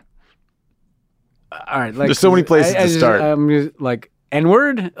they are. All right. Like, there's so many places to start. Like,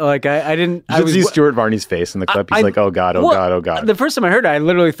 N-word? Like, I didn't... You should see Stuart Varney's face in the clip. He's like, oh, God, oh, God, oh, God. The first time I heard it, I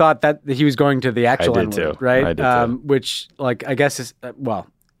literally thought that he was going to the actual N-word. Too. Right? I did too. Which, like, I guess is... well,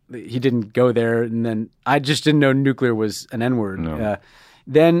 he didn't go there, and then I just didn't know nuclear was an N-word. No.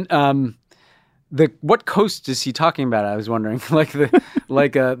 Then... what coast is he talking about? I was wondering, off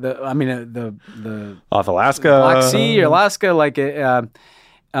Alaska, Black Sea, or Alaska,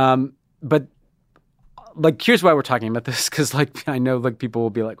 but like, here's why we're talking about this, because like I know like people will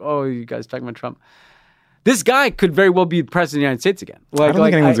be like, oh, you guys talking about Trump? This guy could very well be the president of the United States again. Like, I don't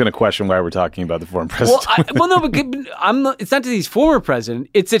think anyone's going to question why we're talking about the former president. It's not that he's former president;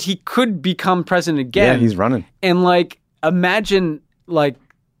 it's that he could become president again. Yeah, he's running, and like imagine like.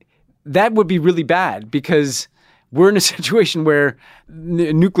 That would be really bad, because we're in a situation where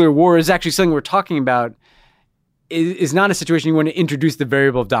nuclear war is actually something we're talking about. Is not a situation you want to introduce the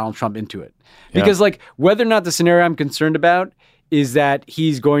variable of Donald Trump into it. Because like whether or not the scenario I'm concerned about is that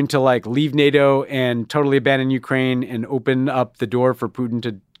he's going to like leave NATO and totally abandon Ukraine and open up the door for Putin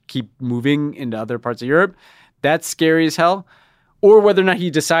to keep moving into other parts of Europe, that's scary as hell. Or whether or not he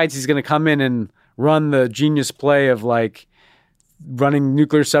decides he's going to come in and run the genius play of like running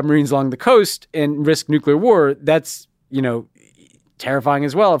nuclear submarines along the coast and risk nuclear war, that's, terrifying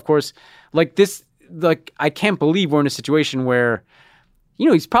as well, of course. Like this, like I can't believe we're in a situation where,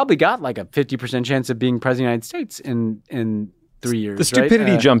 he's probably got like a 50% chance of being president of the United States in 3 years. The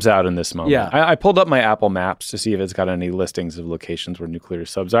stupidity jumps out in this moment. Yeah. I pulled up my Apple Maps to see if it's got any listings of locations where nuclear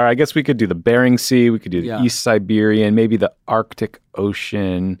subs are. I guess we could do the Bering Sea, we could do the East Siberian, maybe the Arctic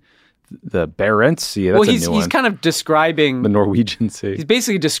Ocean, the Barents Sea. That's a new one. He's kind of describing the Norwegian Sea. He's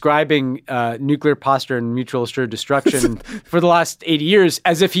basically describing nuclear posture and mutual assured destruction for the last 80 years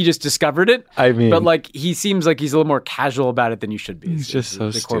as if he just discovered it. I mean, but like he seems like he's a little more casual about it than you should be. He's just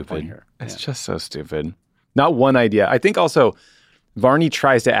so stupid. Here. It's just so stupid. Not one idea. I think also Varney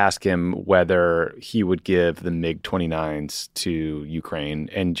tries to ask him whether he would give the MiG-29s to Ukraine,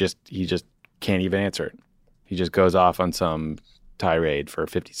 and he just can't even answer it. He just goes off on some tirade for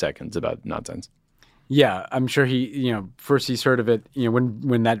 50 seconds about nonsense. Yeah, I'm sure he, first he's heard of it,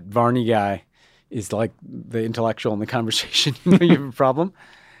 when that Varney guy is like the intellectual in the conversation, you have a problem.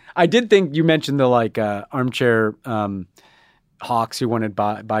 I did think you mentioned the like armchair hawks who wanted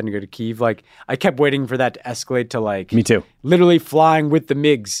Biden to go to Kyiv. Like I kept waiting for that to escalate to like me too, literally flying with the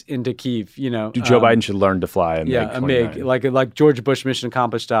MiGs into Kyiv. Joe Biden should learn to fly a MiG. Yeah, a MiG, like George Bush mission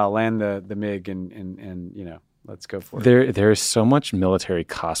accomplished style, land the MiG and let's go for it. There is so much military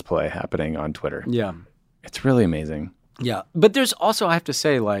cosplay happening on Twitter. Yeah. It's really amazing. Yeah. But there's also, I have to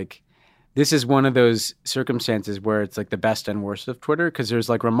say, like, this is one of those circumstances where it's like the best and worst of Twitter, because there's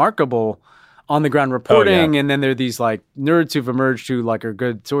like remarkable on the ground reporting, and then there are these like nerds who've emerged who like are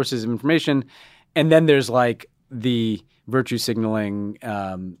good sources of information. And then there's like the virtue signaling,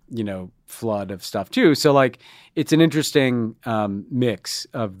 flood of stuff too. So like it's an interesting mix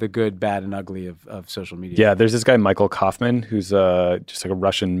of the good, bad, and ugly of social media. Yeah, there's this guy Michael Kaufman who's just like a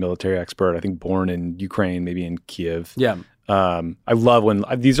Russian military expert. I think born in Ukraine, maybe in Kiev. Yeah. I love when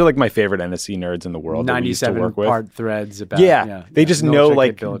these are like my favorite NSC nerds in the world. 97 part threads about. They just know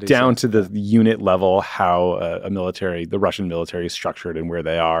like down to the unit level how the Russian military is structured and where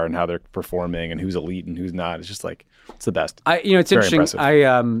they are and how they're performing and who's elite and who's not. It's just like it's the best. It's very interesting.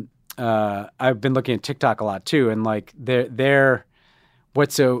 Impressive. I've been looking at TikTok a lot too, and like they're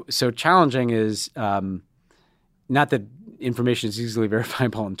what's so challenging is not that information is easily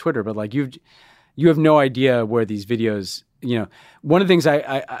verifiable on Twitter, but like you have no idea where these videos. One of the things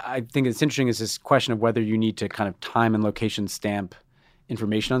I think is interesting is this question of whether you need to kind of time and location stamp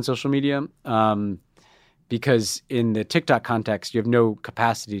information on social media, because in the TikTok context, you have no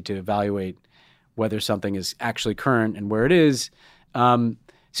capacity to evaluate whether something is actually current and where it is. So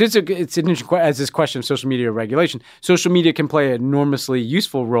it's an interesting as this question of social media regulation. Social media can play an enormously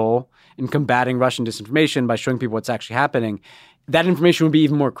useful role in combating Russian disinformation by showing people what's actually happening. That information would be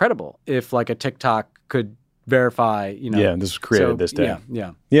even more credible if like a TikTok could verify, Yeah, this was created this day.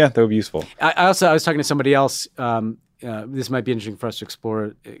 Yeah, that would be useful. I was talking to somebody else. This might be interesting for us to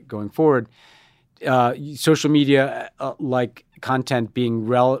explore going forward. Social media, like content being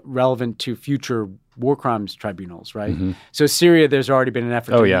relevant to future war crimes tribunals, right? Mm-hmm. So Syria, there's already been an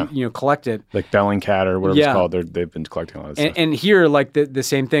effort to collect it. Like Bellingcat or whatever it's called, they've been collecting all that stuff. And here, like the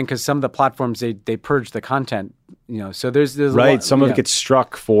same thing, because some of the platforms, they purge the content, So there's right. A lot, some of it gets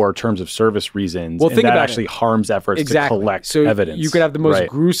struck for terms of service reasons. Well, think that about actually harms efforts to collect evidence. You could have the most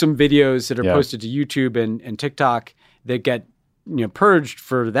gruesome videos that are posted to YouTube and TikTok that get purged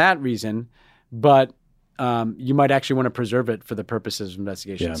for that reason, but you might actually want to preserve it for the purposes of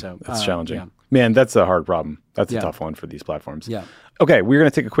investigation. Yeah, so that's challenging. Yeah. Man, that's a hard problem. That's a tough one for these platforms. Yeah. Okay, we're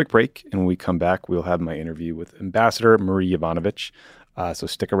going to take a quick break, and when we come back, we'll have my interview with Ambassador Marie Yovanovitch. So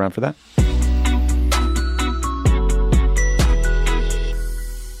stick around for that.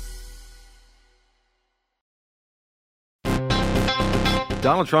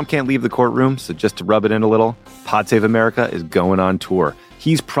 Donald Trump can't leave the courtroom, so just to rub it in a little, Pod Save America is going on tour.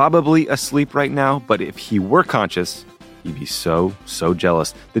 He's probably asleep right now, but if he were conscious, he'd be so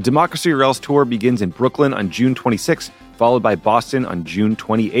jealous. The Democracy or Else tour begins in Brooklyn on June 26th, followed by Boston on June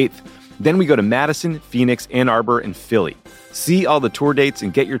 28th. Then we go to Madison, Phoenix, Ann Arbor, and Philly. See all the tour dates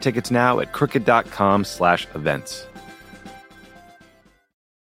and get your tickets now at crooked.com/events.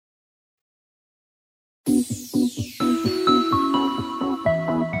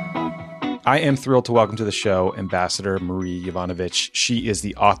 I am thrilled to welcome to the show Ambassador Marie Yovanovitch. She is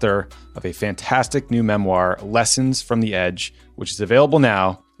the author of a fantastic new memoir, Lessons from the Edge, which is available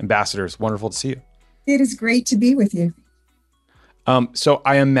now. Ambassador, it's wonderful to see you. It is great to be with you. So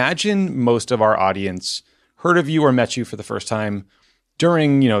I imagine most of our audience heard of you or met you for the first time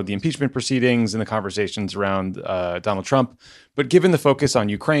during, the impeachment proceedings and the conversations around Donald Trump. But given the focus on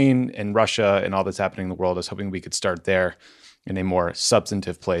Ukraine and Russia and all that's happening in the world, I was hoping we could start there in a more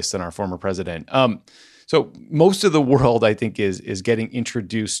substantive place than our former president. So most of the world, I think, is getting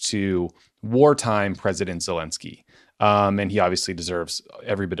introduced to wartime President Zelensky. And he obviously deserves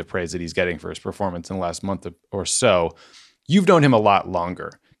every bit of praise that he's getting for his performance in the last month or so. You've known him a lot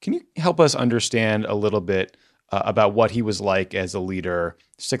longer. Can you help us understand a little bit about what he was like as a leader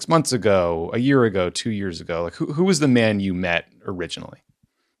 6 months ago, a year ago, 2 years ago? Like, who was the man you met originally?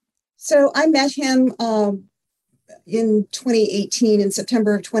 So I met him in 2018, in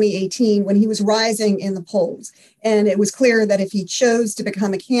September of 2018, when he was rising in the polls. And it was clear that if he chose to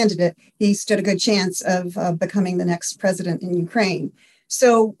become a candidate, he stood a good chance of becoming the next president in Ukraine.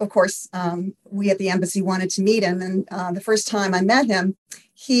 So, of course, we at the embassy wanted to meet him. And the first time I met him,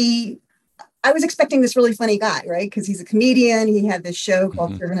 I was expecting this really funny guy, right? Because he's a comedian. He had this show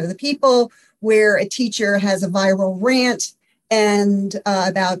called Servant of the People, where a teacher has a viral rant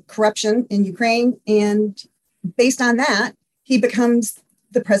about corruption in Ukraine. And based on that, he becomes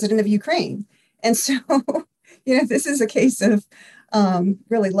the president of Ukraine. And so, this is a case of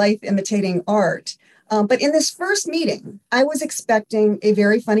really life imitating art. But in this first meeting, I was expecting a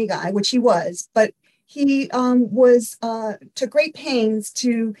very funny guy, which he was, but he took great pains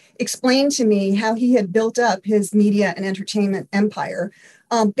to explain to me how he had built up his media and entertainment empire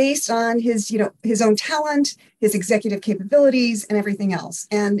based on his own talent, his executive capabilities, and everything else.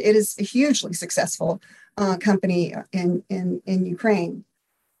 And it is a hugely successful company in Ukraine.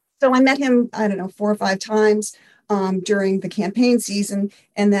 So I met him, 4 or 5 times during the campaign season.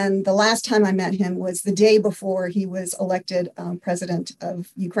 And then the last time I met him was the day before he was elected president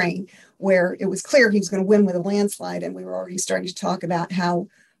of Ukraine, where it was clear he was going to win with a landslide. And we were already starting to talk about how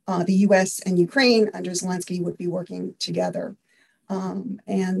the U.S. and Ukraine under Zelensky would be working together.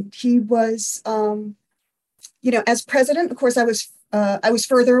 And he was, as president, of course, I was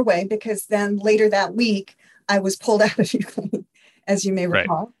further away because then later that week, I was pulled out of Ukraine, as you may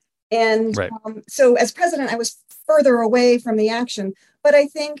recall. Right. And so as president, I was further away from the action. But I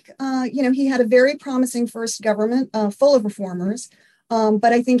think, he had a very promising first government full of reformers.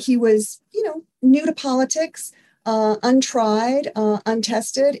 But I think he was, new to politics, untried,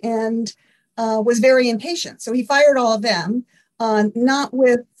 untested, and was very impatient. So he fired all of them, not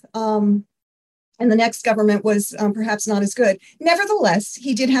with... and the next government was perhaps not as good. Nevertheless,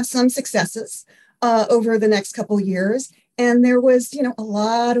 he did have some successes over the next couple of years. And there was, a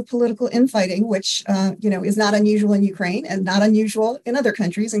lot of political infighting, which, is not unusual in Ukraine and not unusual in other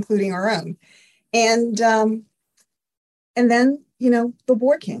countries, including our own. And then, the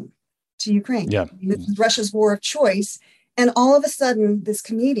war came to Ukraine. Yeah. This was Russia's war of choice. And all of a sudden, this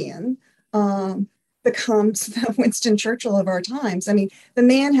comedian becomes the Winston Churchill of our times. I mean, the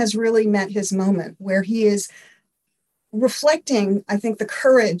man has really met his moment where he is reflecting, I think, the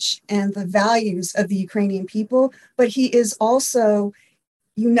courage and the values of the Ukrainian people, but he is also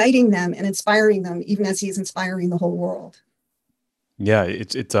uniting them and inspiring them, even as he is inspiring the whole world. Yeah,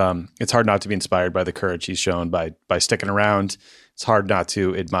 it's hard not to be inspired by the courage he's shown by sticking around. It's hard not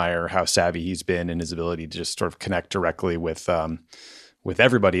to admire how savvy he's been in his ability to just sort of connect directly with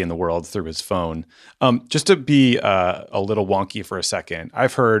everybody in the world through his phone. Just to be a little wonky for a second,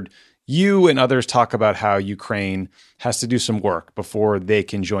 I've heard You and others talk about how Ukraine has to do some work before they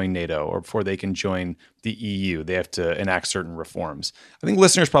can join NATO or before they can join the EU. They have to enact certain reforms. I think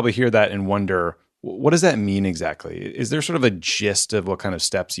listeners probably hear that and wonder, what does that mean exactly? Is there sort of a gist of what kind of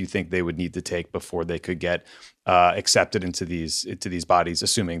steps you think they would need to take before they could get accepted into these bodies,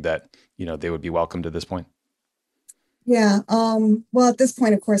 assuming that they would be welcomed at this point? Yeah. Well, at this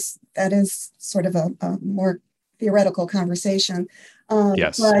point, of course, that is sort of a more theoretical conversation.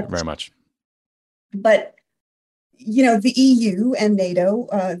 Yes, very much. But the EU and NATO,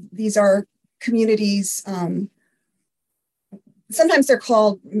 these are communities. Sometimes they're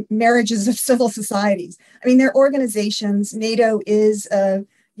called marriages of civil societies. I mean, they're organizations. NATO is a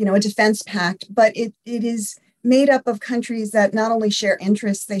defense pact, but it is made up of countries that not only share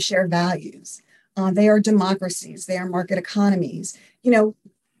interests, they share values. They are democracies. They are market economies.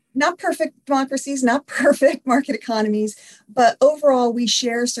 Not perfect democracies, not perfect market economies, but overall we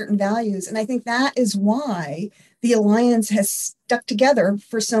share certain values. And I think that is why the alliance has stuck together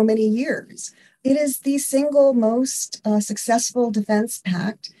for so many years. It is the single most successful defense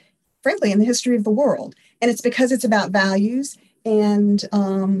pact, frankly, in the history of the world. And it's because it's about values and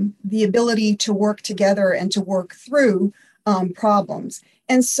the ability to work together and to work through problems.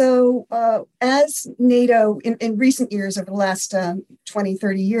 And so as NATO, in recent years, over the last 20,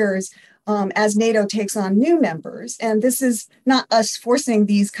 30 years, as NATO takes on new members, and this is not us forcing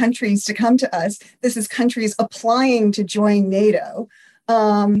these countries to come to us, this is countries applying to join NATO,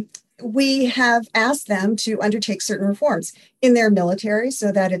 we have asked them to undertake certain reforms in their military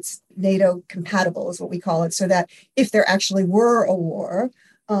so that it's NATO compatible, is what we call it, so that if there actually were a war,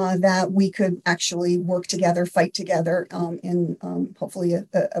 that we could actually work together, fight together in hopefully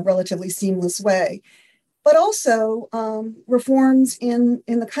a relatively seamless way. But also reforms in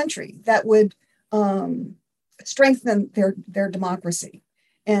the country that would strengthen their democracy.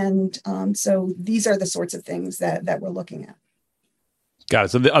 And so these are the sorts of things that we're looking at. Got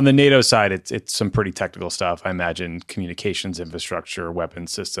it. So on the NATO side, it's some pretty technical stuff. I imagine communications infrastructure,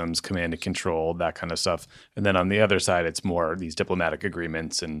 weapons systems, command and control, that kind of stuff. And then on the other side, it's more these diplomatic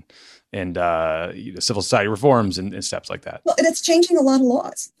agreements and civil society reforms and steps like that. Well, and it's changing a lot of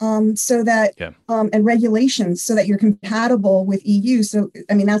laws so that and regulations so that you're compatible with EU. So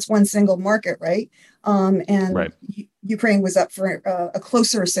I mean that's one single market, right? And right. Ukraine was up for a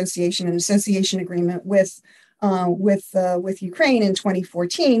closer association, an association agreement with Ukraine in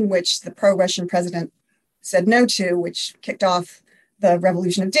 2014, which the pro-Russian president said no to, which kicked off the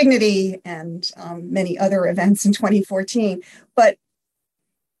Revolution of Dignity and many other events in 2014. But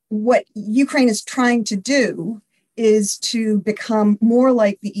what Ukraine is trying to do is to become more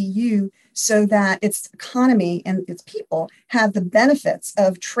like the EU so that its economy and its people have the benefits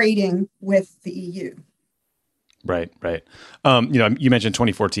of trading with the EU. Right. You mentioned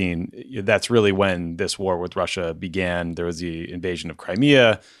 2014. That's really when this war with Russia began. There was the invasion of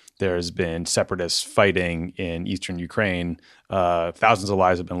Crimea. There's been separatist fighting in eastern Ukraine. Thousands of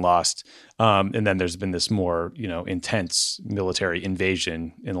lives have been lost. And then there's been this more, intense military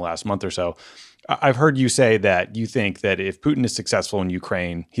invasion in the last month or so. I've heard you say that you think that if Putin is successful in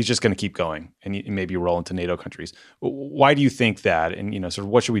Ukraine, he's just going to keep going and maybe roll into NATO countries. Why do you think that? And, sort of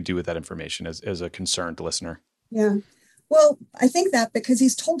what should we do with that information as a concerned listener? Yeah, well, I think that because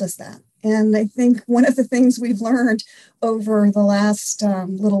he's told us that. And I think one of the things we've learned over the last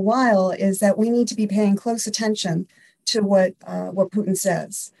little while is that we need to be paying close attention to what Putin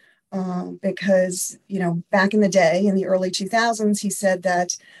says. Because, back in the day, in the early 2000s, he said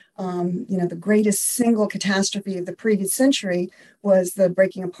that, the greatest single catastrophe of the previous century was the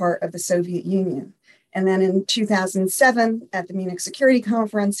breaking apart of the Soviet Union. And then in 2007, at the Munich Security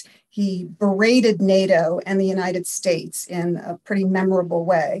Conference, he berated NATO and the United States in a pretty memorable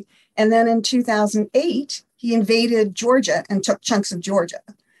way. And then in 2008, he invaded Georgia and took chunks of Georgia.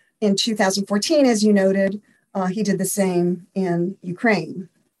 In 2014, as you noted, he did the same in Ukraine.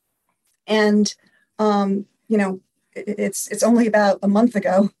 And, it's only about a month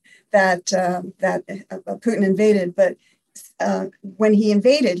ago that Putin invaded, but when he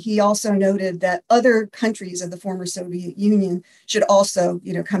invaded, he also noted that other countries of the former Soviet Union should also,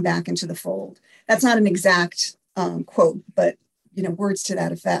 come back into the fold. That's not an exact quote, but, words to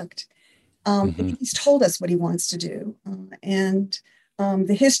that effect. He's told us what he wants to do. And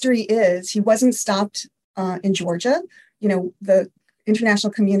the history is he wasn't stopped in Georgia. The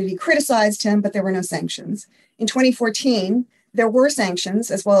international community criticized him, but there were no sanctions. In 2014, there were sanctions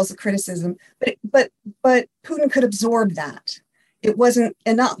as well as the criticism, but Putin could absorb that. It wasn't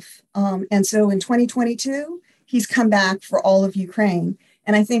enough. And so in 2022, he's come back for all of Ukraine.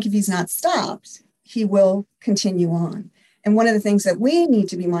 And I think if he's not stopped, he will continue on. And one of the things that we need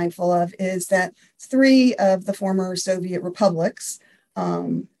to be mindful of is that 3 of the former Soviet republics,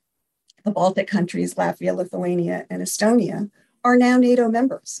 the Baltic countries, Latvia, Lithuania, and Estonia, are now NATO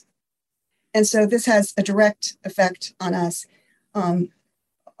members. And so this has a direct effect on us,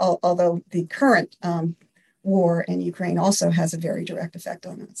 although the current war in Ukraine also has a very direct effect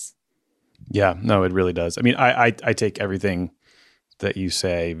on us. Yeah, no, it really does. I mean, I take everything that you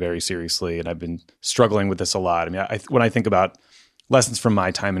say very seriously, and I've been struggling with this a lot. I mean, when I think about lessons from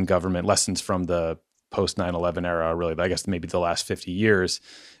my time in government, lessons from the post 9/11 era, really, I guess maybe the last 50 years,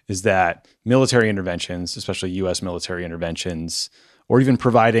 is that military interventions, especially U.S. military interventions, or even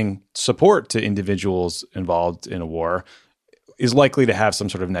providing support to individuals involved in a war, is likely to have some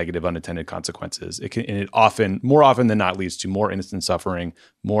sort of negative unintended consequences. More often than not, leads to more innocent suffering,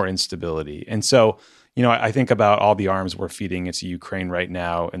 more instability. And so, I think about all the arms we're feeding into Ukraine right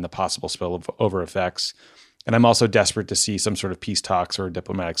now and the possible spillover effects. And I'm also desperate to see some sort of peace talks or a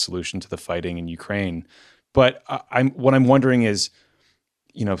diplomatic solution to the fighting in Ukraine. But what I'm wondering is,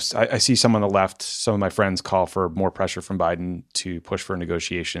 I see some on the left, some of my friends call for more pressure from Biden to push for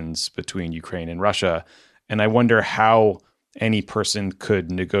negotiations between Ukraine and Russia. And I wonder how any person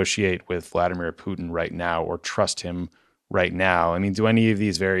could negotiate with Vladimir Putin right now or trust him right now. I mean, do any of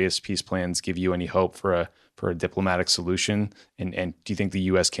these various peace plans give you any hope for a diplomatic solution? And do you think the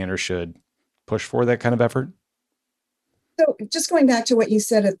U.S. can or should push for that kind of effort? So just going back to what you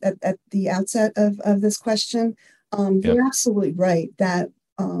said at the outset of this question, you're absolutely right that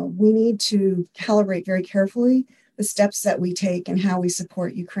we need to calibrate very carefully the steps that we take and how we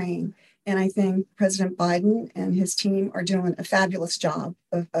support Ukraine. And I think President Biden and his team are doing a fabulous job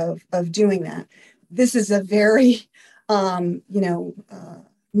of doing that. This is a very,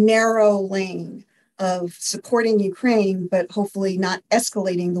 narrow lane of supporting Ukraine, but hopefully not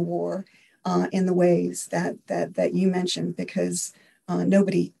escalating the war in the ways that you mentioned, because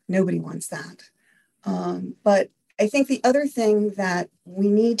nobody wants that. But I think the other thing that we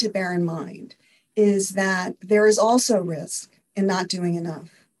need to bear in mind is that there is also risk in not doing enough.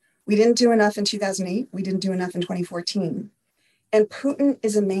 We didn't do enough in 2008. We didn't do enough in 2014. And Putin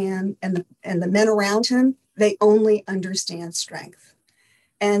is a man, and the men around him, they only understand strength.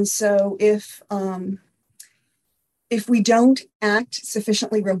 And so if we don't act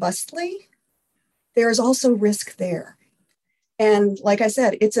sufficiently robustly, there's also risk there. And like I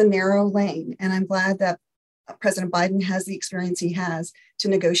said, it's a narrow lane. And I'm glad that President Biden has the experience he has to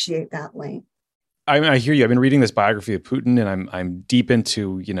negotiate that lane. I hear you. I've been reading this biography of Putin, and I'm deep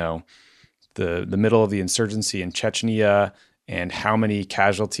into, the middle of the insurgency in Chechnya and how many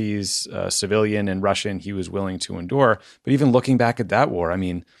casualties, civilian and Russian, he was willing to endure. But even looking back at that war, I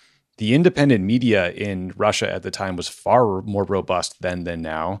mean, the independent media in Russia at the time was far more robust then than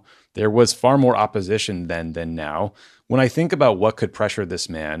now. There was far more opposition then than now. When I think about what could pressure this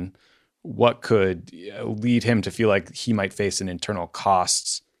man, what could lead him to feel like he might face an internal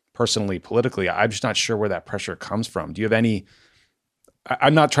costs personally, politically, I'm just not sure where that pressure comes from. Do you have any?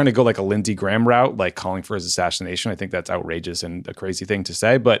 I'm not trying to go like a Lindsey Graham route, like calling for his assassination. I think that's outrageous and a crazy thing to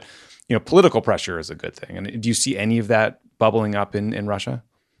say, but political pressure is a good thing. And do you see any of that bubbling up in Russia?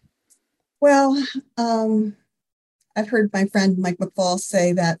 Well, I've heard my friend Mike McFall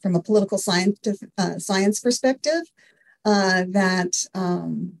say that from a political science perspective, that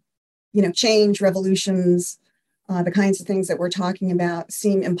change, revolutions, the kinds of things that we're talking about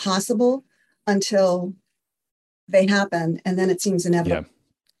seem impossible until they happen, and then it seems inevitable.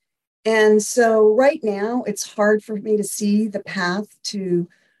 Yeah. And so right now, it's hard for me to see the path to,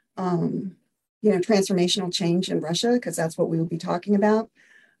 transformational change in Russia, because that's what we will be talking about.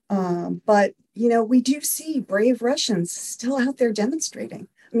 But, we do see brave Russians still out there demonstrating.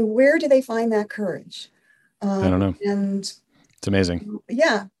 I mean, where do they find that courage? I don't know. And it's amazing.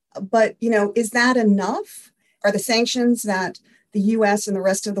 Yeah. But, is that enough? Are the sanctions that the U.S. and the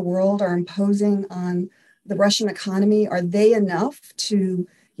rest of the world are imposing on the Russian economy, are they enough to,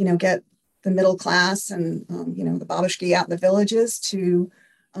 get the middle class and, the babushki out in the villages to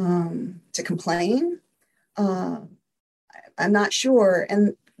complain? I'm not sure.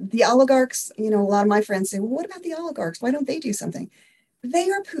 And the oligarchs, a lot of my friends say, well, what about the oligarchs? Why don't they do something? They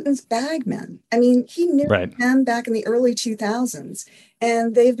are Putin's bagmen. I mean, he knew them back in the early 2000s,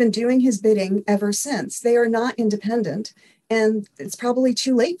 and they've been doing his bidding ever since. They are not independent, and it's probably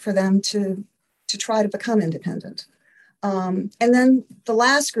too late for them to try to become independent. And then the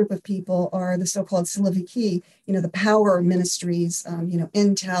last group of people are the so-called Siloviki, the power ministries,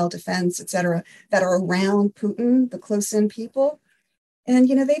 intel, defense, et cetera, that are around Putin, the close-in people. And,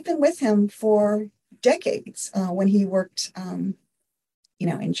 they've been with him for decades when he worked,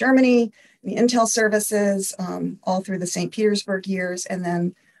 in Germany, the intel services, all through the St. Petersburg years, and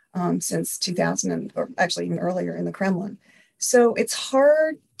then since 2000, or actually even earlier in the Kremlin. So it's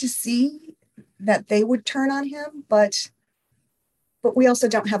hard to see that they would turn on him, but we also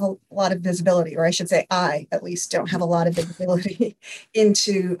don't have a lot of visibility, or I should say, I at least don't have a lot of visibility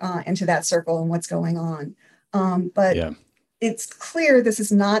into that circle and what's going on. But it's clear this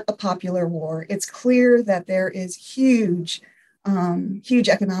is not a popular war. It's clear that there is huge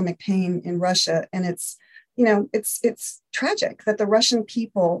economic pain in Russia, and it's tragic that the Russian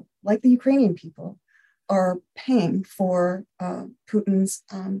people, like the Ukrainian people, are paying for Putin's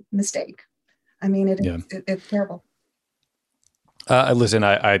mistake. I mean, it's terrible. Listen,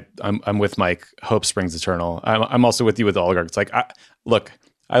 I'm with Mike. Hope springs eternal. I'm also with you with the oligarchs. Like,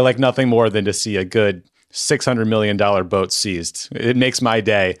 I like nothing more than to see a good $600 million boat seized. It makes my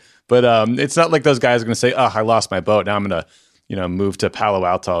day. But it's not like those guys are going to say, "Oh, I lost my boat. Now I'm going to, move to Palo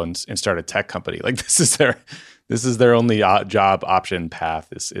Alto and start a tech company." Like, this is their only job option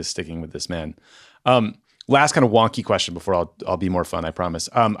path is sticking with this man. Last kind of wonky question before I'll be more fun, I promise.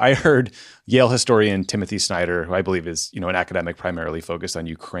 I heard Yale historian Timothy Snyder, who I believe is an academic primarily focused on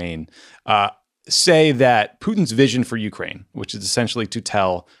Ukraine, say that Putin's vision for Ukraine, which is essentially to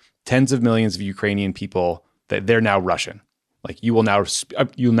tell tens of millions of Ukrainian people that they're now Russian, like you'll now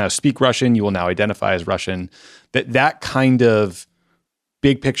speak Russian, you will now identify as Russian, that kind of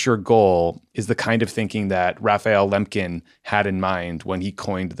big picture goal is the kind of thinking that Raphael Lemkin had in mind when he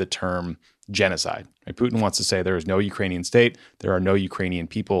coined the term genocide. Right? Putin wants to say there is no Ukrainian state, there are no Ukrainian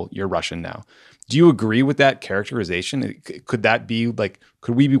people, you're Russian now. Do you agree with that characterization? Could that be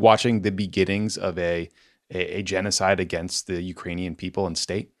could we be watching the beginnings of a genocide against the Ukrainian people and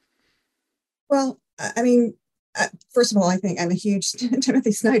state? Well, I mean, first of all, I think I'm a huge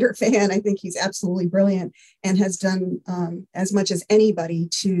Timothy Snyder fan. I think he's absolutely brilliant and has done as much as anybody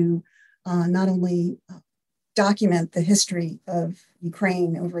to not only document the history of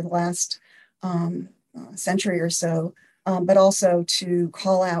Ukraine over the last century or so, but also to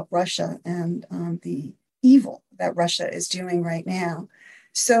call out Russia and the evil that Russia is doing right now.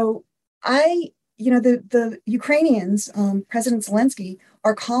 So the Ukrainians, President Zelensky,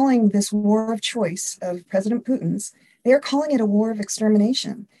 are calling this war of choice of President Putin's, they are calling it a war of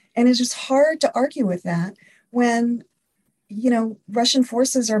extermination. And it's just hard to argue with that when, Russian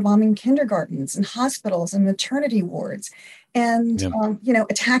forces are bombing kindergartens and hospitals and maternity wards and,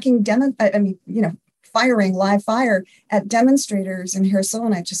 attacking, firing live fire at demonstrators in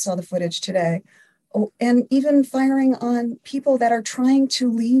Kherson. I just saw the footage today. Oh, and even firing on people that are trying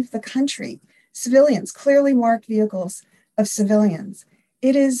to leave the country, civilians, clearly marked vehicles of civilians.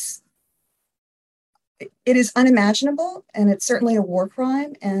 It is unimaginable, and it's certainly a war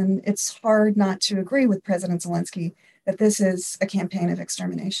crime, and it's hard not to agree with President Zelensky that this is a campaign of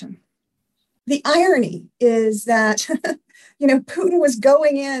extermination. The irony is that, Putin was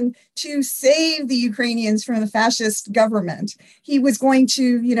going in to save the Ukrainians from the fascist government. He was going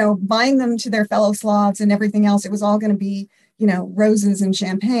to, bind them to their fellow Slavs and everything else. It was all going to be, roses and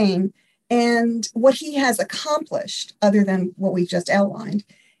champagne. And what he has accomplished, other than what we've just outlined,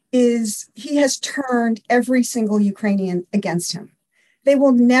 is he has turned every single Ukrainian against him. They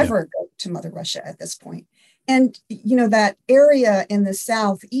will never go to Mother Russia at this point. And, that area in the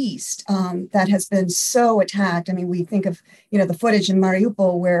southeast that has been so attacked. I mean, we think of, the footage in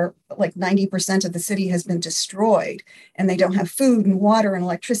Mariupol where like 90% of the city has been destroyed and they don't have food and water and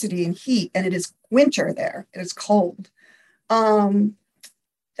electricity and heat. And it is winter there. It is cold.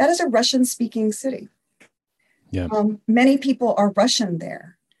 That is a Russian-speaking city. Yeah. Many people are Russian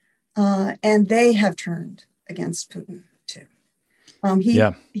there, and they have turned against Putin too.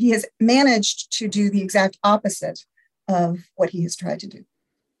 He has managed to do the exact opposite of what he has tried to do.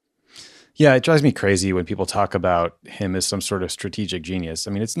 Yeah, it drives me crazy when people talk about him as some sort of strategic genius.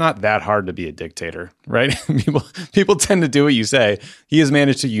 I mean, it's not that hard to be a dictator, right? People tend to do what you say. He has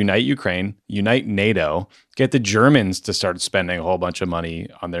managed to unite Ukraine, unite NATO, get the Germans to start spending a whole bunch of money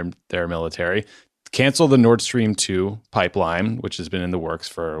on their military, cancel the Nord Stream 2 pipeline, which has been in the works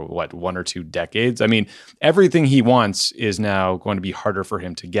for, 1 or 2 decades. I mean, everything he wants is now going to be harder for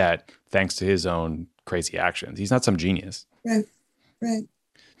him to get thanks to his own crazy actions. He's not some genius. Right.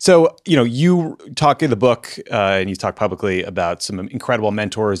 So, you talk in the book and you talk publicly about some incredible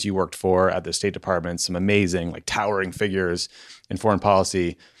mentors you worked for at the State Department, some amazing, towering figures in foreign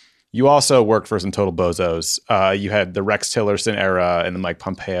policy. You also worked for some total bozos. You had the Rex Tillerson era and the Mike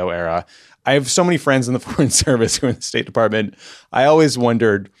Pompeo era. I have so many friends in the Foreign Service who are in the State Department. I always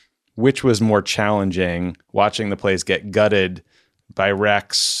wondered which was more challenging, watching the place get gutted by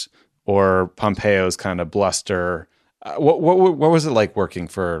Rex or Pompeo's kind of bluster What was it like working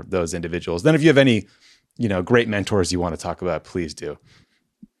for those individuals? Then if you have any, great mentors you want to talk about, please do.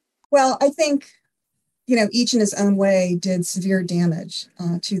 Well, I think, each in his own way did severe damage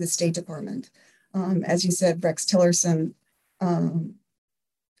to the State Department. As you said, Rex Tillerson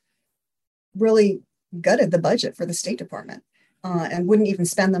really gutted the budget for the State Department and wouldn't even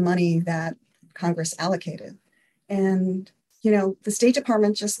spend the money that Congress allocated. And, the State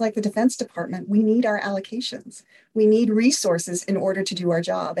Department, just like the Defense Department, we need our allocations. We need resources in order to do our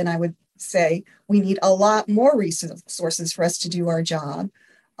job. And I would say we need a lot more resources for us to do our job,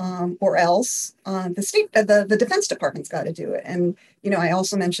 or else the Defense Department's got to do it. And, I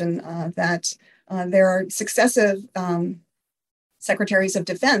also mentioned that there are successive secretaries of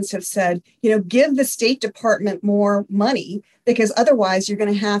defense have said, give the State Department more money because otherwise you're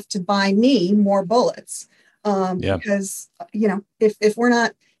going to have to buy me more bullets. Because, if we're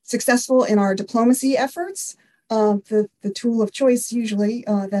not successful in our diplomacy efforts, the tool of choice usually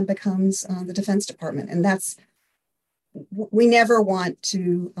then becomes the Defense Department. And we never want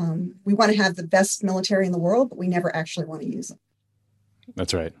to, we want to have the best military in the world, but we never actually want to use them.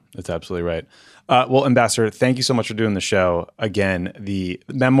 That's right. That's absolutely right. Well, Ambassador, thank you so much for doing the show. Again, the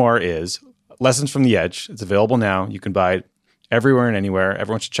memoir is Lessons from the Edge. It's available now. You can buy it everywhere and anywhere.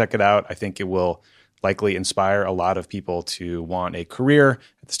 Everyone should check it out. I think it will likely inspire a lot of people to want a career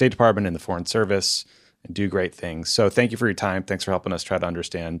at the State Department and the Foreign Service and do great things. So thank you for your time. Thanks for helping us try to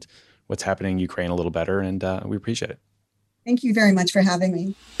understand what's happening in Ukraine a little better, and we appreciate it. Thank you very much for having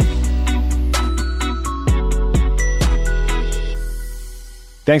me.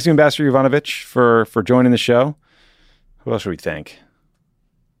 Thanks to Ambassador Yovanovitch for joining the show. Who else should we thank?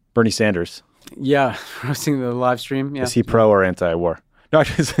 Bernie Sanders. Yeah, hosting the live stream. Yeah. Is he pro or anti-war? No,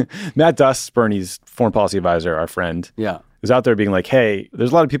 Matt Duss, Bernie's foreign policy advisor, our friend, was out there being like, hey,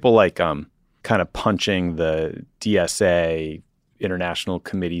 there's a lot of people like kind of punching the DSA international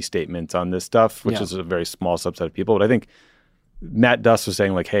committee statements on this stuff, which is a very small subset of people. But I think Matt Duss was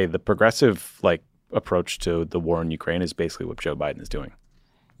saying like, hey, the progressive approach to the war in Ukraine is basically what Joe Biden is doing.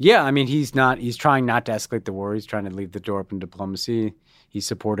 Yeah, I mean, he's trying not to escalate the war. He's trying to leave the door open to diplomacy. He's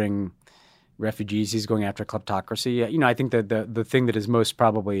supporting refugees. He's going after kleptocracy. I think that the thing that is most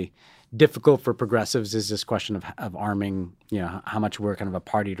probably difficult for progressives is this question of arming, how much we're kind of a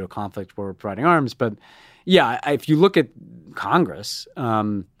party to a conflict where we're providing arms. But yeah, if you look at Congress,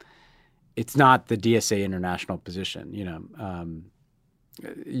 it's not the DSA international position,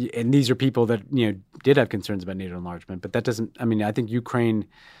 and these are people that, did have concerns about NATO enlargement, but that doesn't, I think Ukraine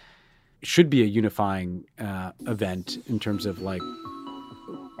should be a unifying event in terms of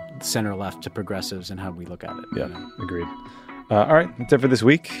center left to progressives and how we look at it. Yeah, agreed. All right, that's it for this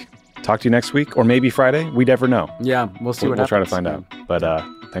week. Talk to you next week or maybe Friday. We never know. Yeah, we'll see what happens. We'll try to find out. But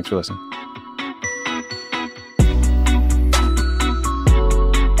thanks for listening.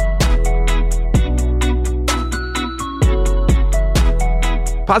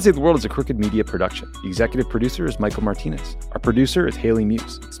 Pod Save the World is a Crooked Media production. The executive producer is Michael Martinez. Our producer is Haley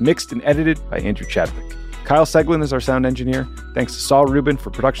Muse. It's mixed and edited by Andrew Chadwick. Kyle Seglin is our sound engineer. Thanks to Saul Rubin for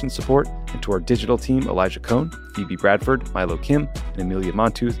production support, and to our digital team, Elijah Cohn, Phoebe Bradford, Milo Kim, and Amelia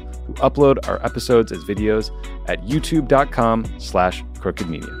Montooth, who upload our episodes as videos at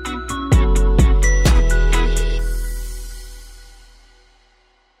youtube.com/crookedmedia.